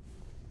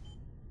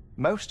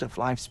 Most of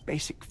life's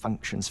basic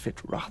functions fit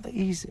rather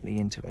easily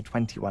into a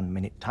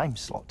 21-minute time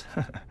slot.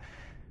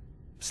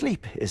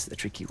 Sleep is the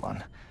tricky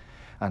one.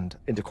 And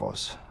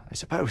intercourse, I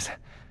suppose.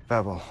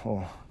 Verbal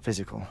or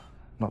physical,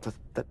 Not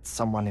that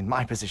someone in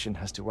my position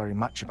has to worry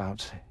much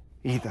about,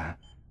 either.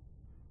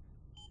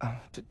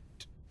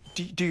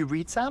 Do you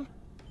read, Sam?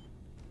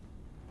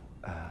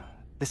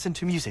 Listen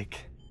to music?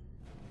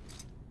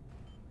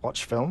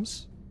 Watch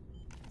films?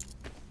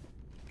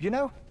 You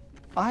know,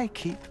 I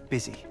keep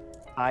busy.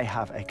 I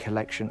have a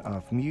collection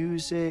of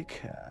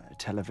music,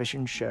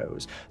 television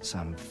shows,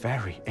 some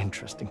very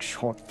interesting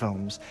short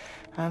films,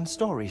 and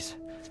stories.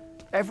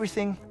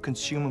 Everything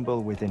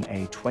consumable within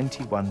a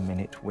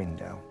 21-minute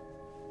window.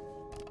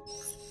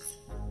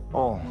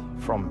 All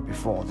from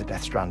before the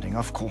Death Stranding,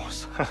 of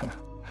course.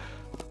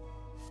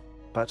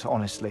 But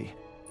honestly,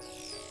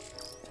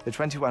 the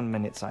 21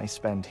 minutes I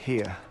spend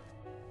here,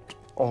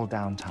 all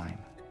downtime,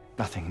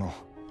 nothing more.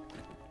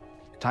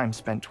 Time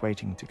spent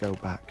waiting to go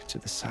back to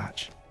the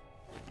search.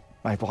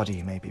 My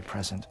body may be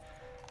present,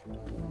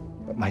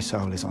 but my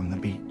soul is on the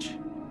beach.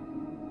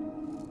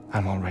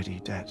 I'm already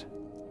dead.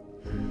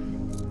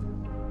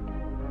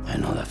 I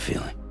know that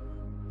feeling.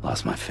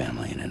 Lost my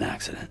family in an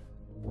accident.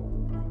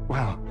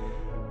 Well,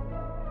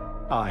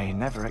 I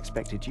never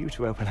expected you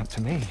to open up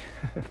to me.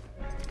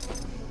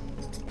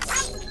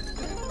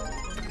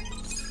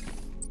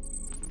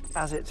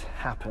 As it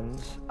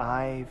happens,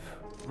 I've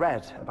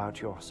read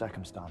about your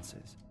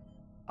circumstances.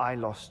 I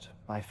lost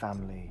my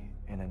family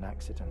in an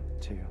accident,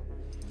 too.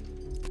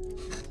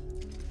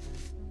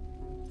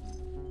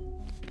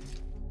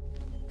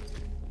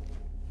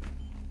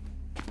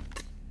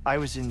 I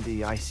was in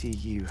the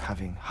ICU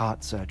having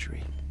heart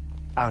surgery,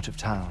 out of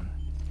town,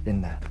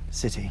 in the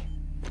city.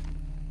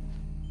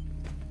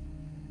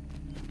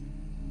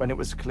 When it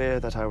was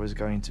clear that I was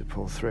going to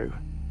pull through,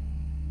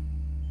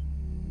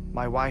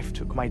 my wife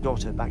took my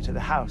daughter back to the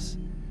house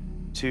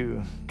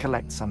to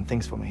collect some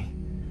things for me.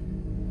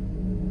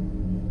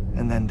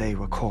 And then they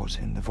were caught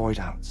in the void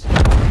outs.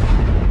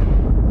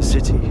 The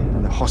city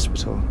and the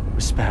hospital were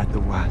spared the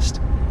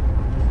worst,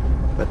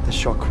 but the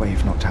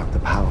shockwave knocked out the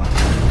power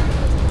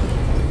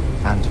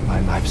and my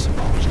life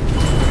support.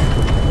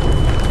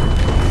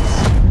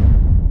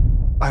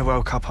 I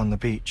woke up on the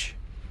beach.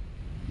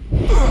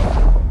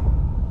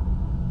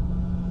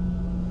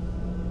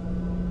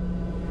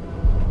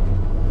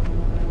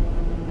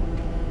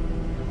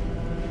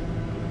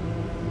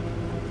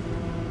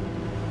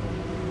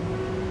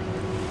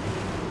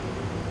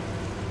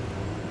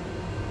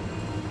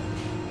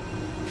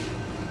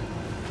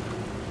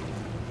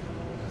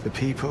 The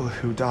people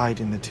who died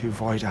in the 2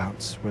 void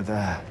outs were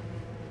there.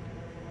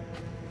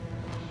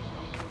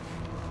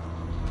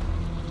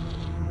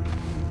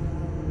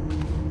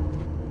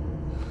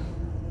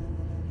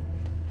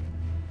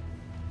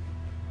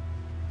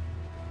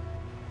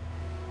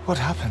 What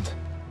happened?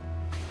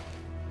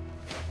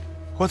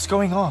 What's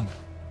going on?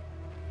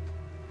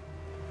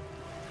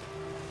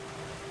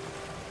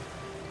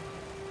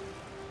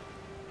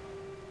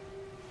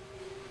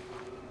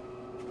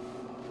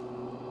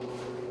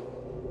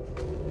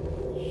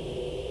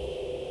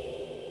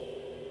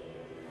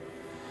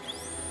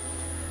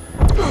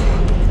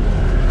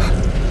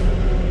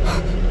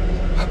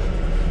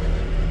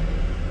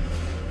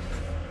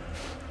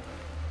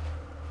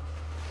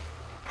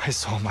 I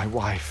saw my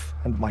wife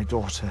and my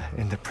daughter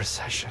in the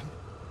procession.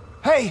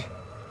 Hey!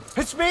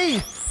 It's me!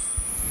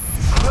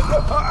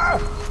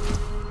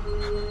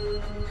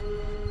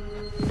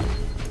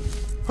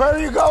 Where are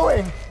you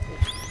going?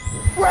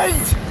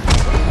 Wait!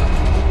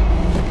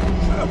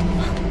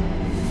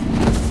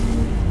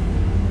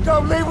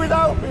 Don't leave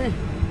without me!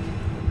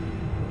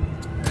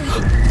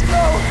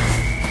 No!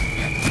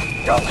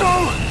 Don't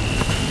go!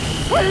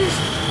 Please,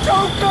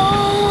 don't go!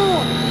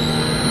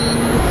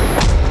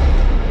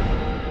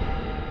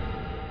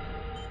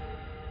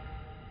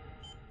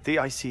 The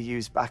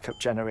ICU's backup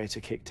generator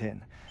kicked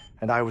in,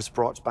 and I was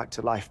brought back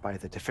to life by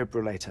the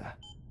defibrillator.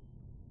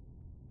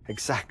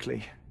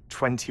 Exactly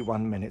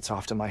 21 minutes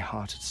after my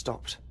heart had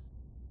stopped.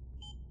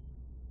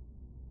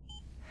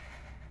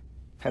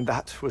 And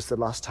that was the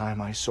last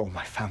time I saw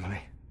my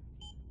family.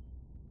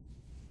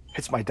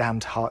 It's my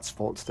damned heart's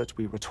fault that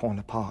we were torn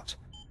apart,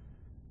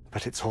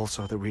 but it's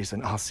also the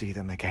reason I'll see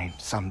them again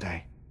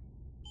someday.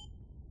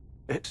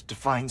 It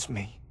defines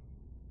me.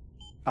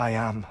 I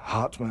am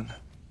Heartman.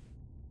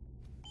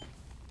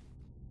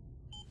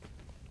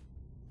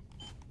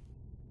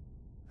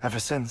 Ever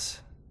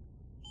since,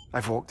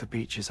 I've walked the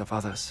beaches of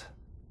others.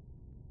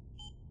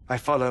 I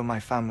follow my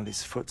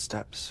family's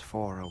footsteps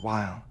for a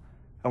while,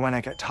 and when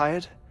I get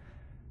tired,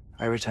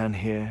 I return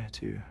here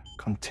to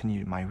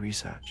continue my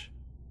research.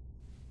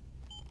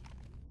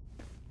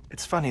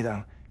 It's funny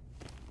though,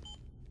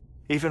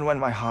 even when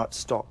my heart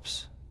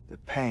stops, the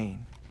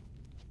pain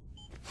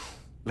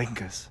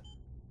lingers.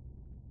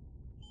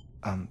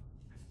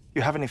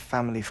 You have any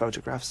family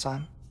photographs,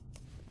 Sam?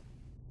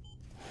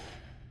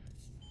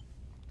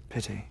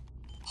 Pity.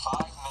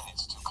 5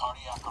 minutes to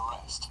cardiac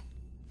arrest.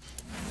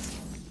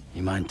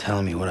 You mind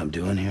telling me what I'm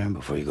doing here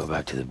before you go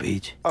back to the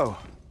beach? Oh,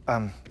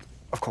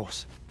 of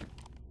course.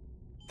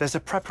 There's a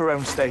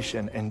Prepperone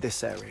station in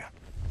this area.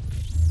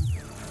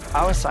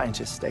 Our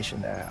scientists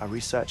stationed there are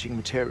researching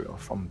material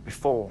from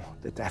before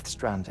the Death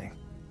Stranding.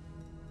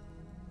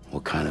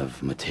 What kind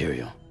of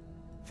material?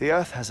 The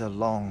Earth has a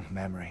long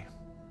memory.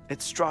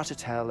 It's strived to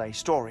tell a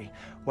story,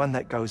 one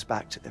that goes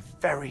back to the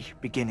very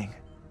beginning,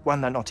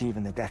 one that not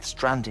even the Death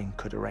Stranding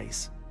could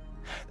erase.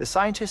 The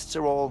scientists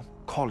are all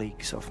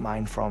colleagues of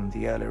mine from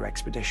the earlier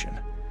expedition.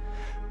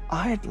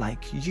 I'd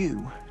like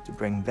you to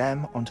bring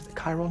them onto the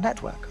chiral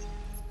network.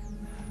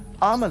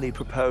 Amelie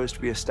proposed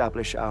we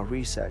establish our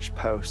research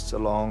posts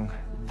along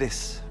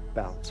this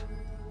belt.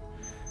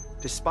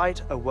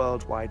 Despite a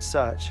worldwide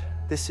search,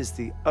 this is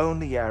the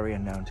only area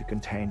known to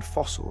contain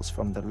fossils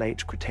from the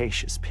late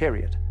Cretaceous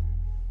period,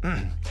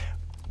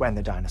 when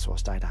the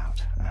dinosaurs died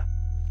out.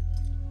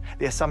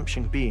 The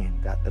assumption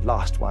being that the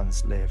last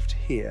ones lived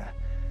here,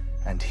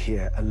 and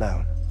here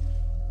alone.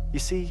 You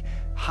see,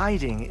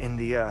 hiding in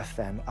the Earth,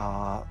 then,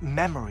 are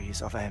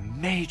memories of a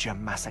major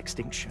mass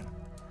extinction.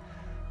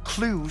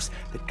 Clues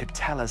that could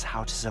tell us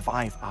how to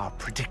survive our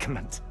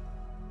predicament.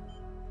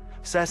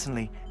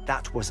 Certainly,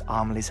 that was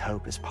Amelie's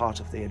hope as part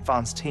of the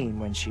advanced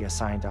team when she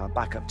assigned our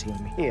backup team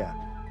here.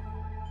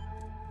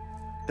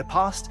 The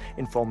past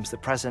informs the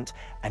present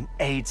and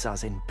aids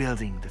us in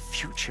building the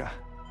future.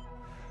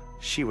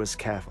 She was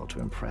careful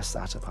to impress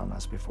that upon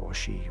us before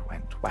she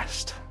went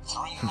west.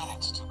 3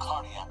 minutes to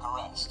cardiac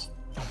arrest.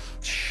 Oh,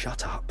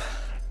 shut up.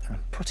 I'm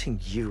putting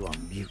you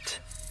on mute.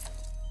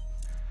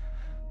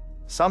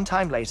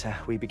 Sometime later,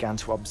 we began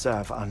to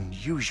observe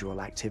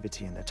unusual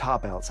activity in the tar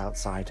belts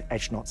outside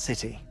Edgenot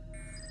City.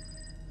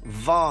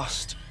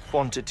 Vast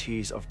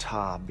quantities of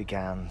tar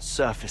began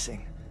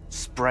surfacing,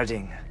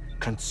 spreading,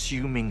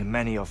 consuming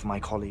many of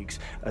my colleagues,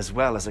 as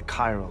well as a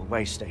chiral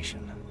waste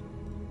station.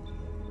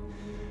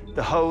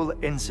 The whole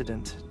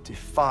incident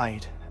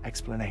defied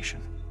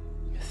explanation.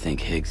 You think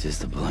Higgs is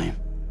to blame?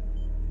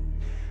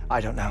 I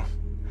don't know,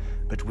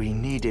 but we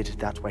needed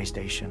that way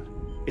station.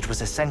 It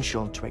was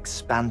essential to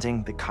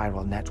expanding the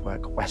chiral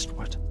network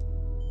westward.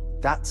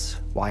 That's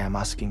why I'm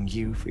asking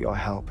you for your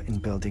help in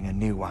building a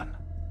new one.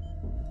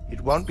 It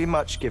won't be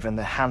much given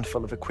the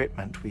handful of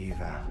equipment we've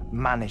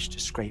managed to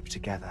scrape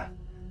together.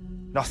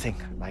 Nothing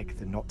like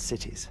the Knot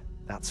cities,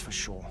 that's for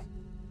sure.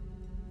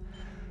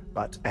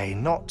 But a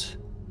knot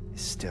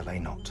is still a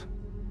knot.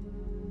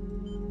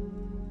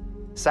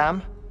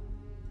 Sam,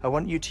 I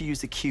want you to use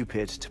the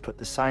Cupid to put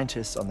the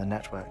scientists on the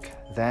network,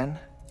 then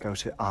go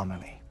to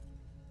Amelie.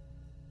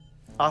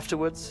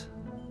 Afterwards,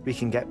 we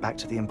can get back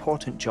to the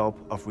important job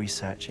of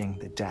researching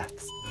the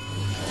deaths.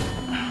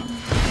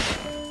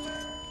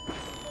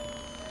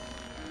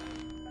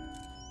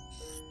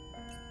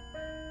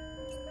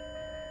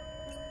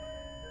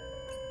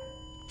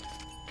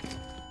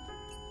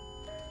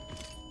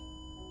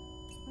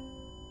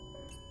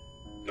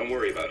 Don't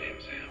worry about him,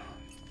 Sam.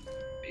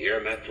 The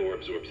air mat floor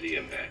absorbs the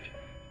impact.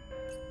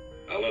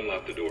 I'll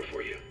unlock the door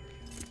for you.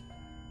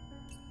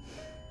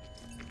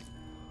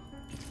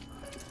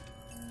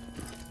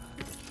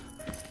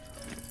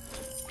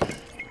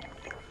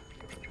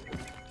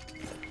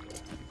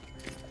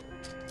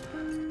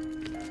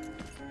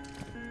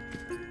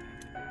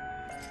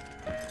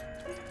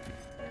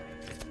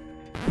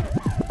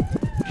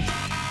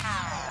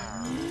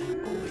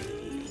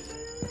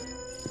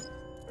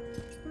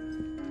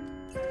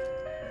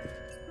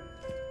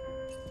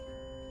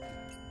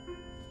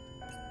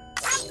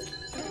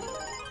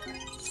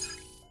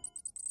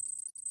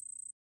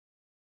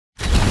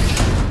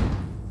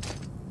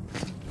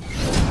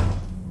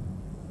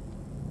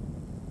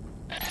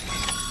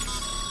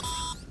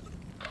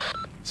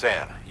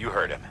 Sam, you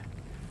heard him.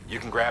 You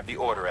can grab the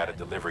order at a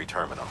delivery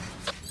terminal.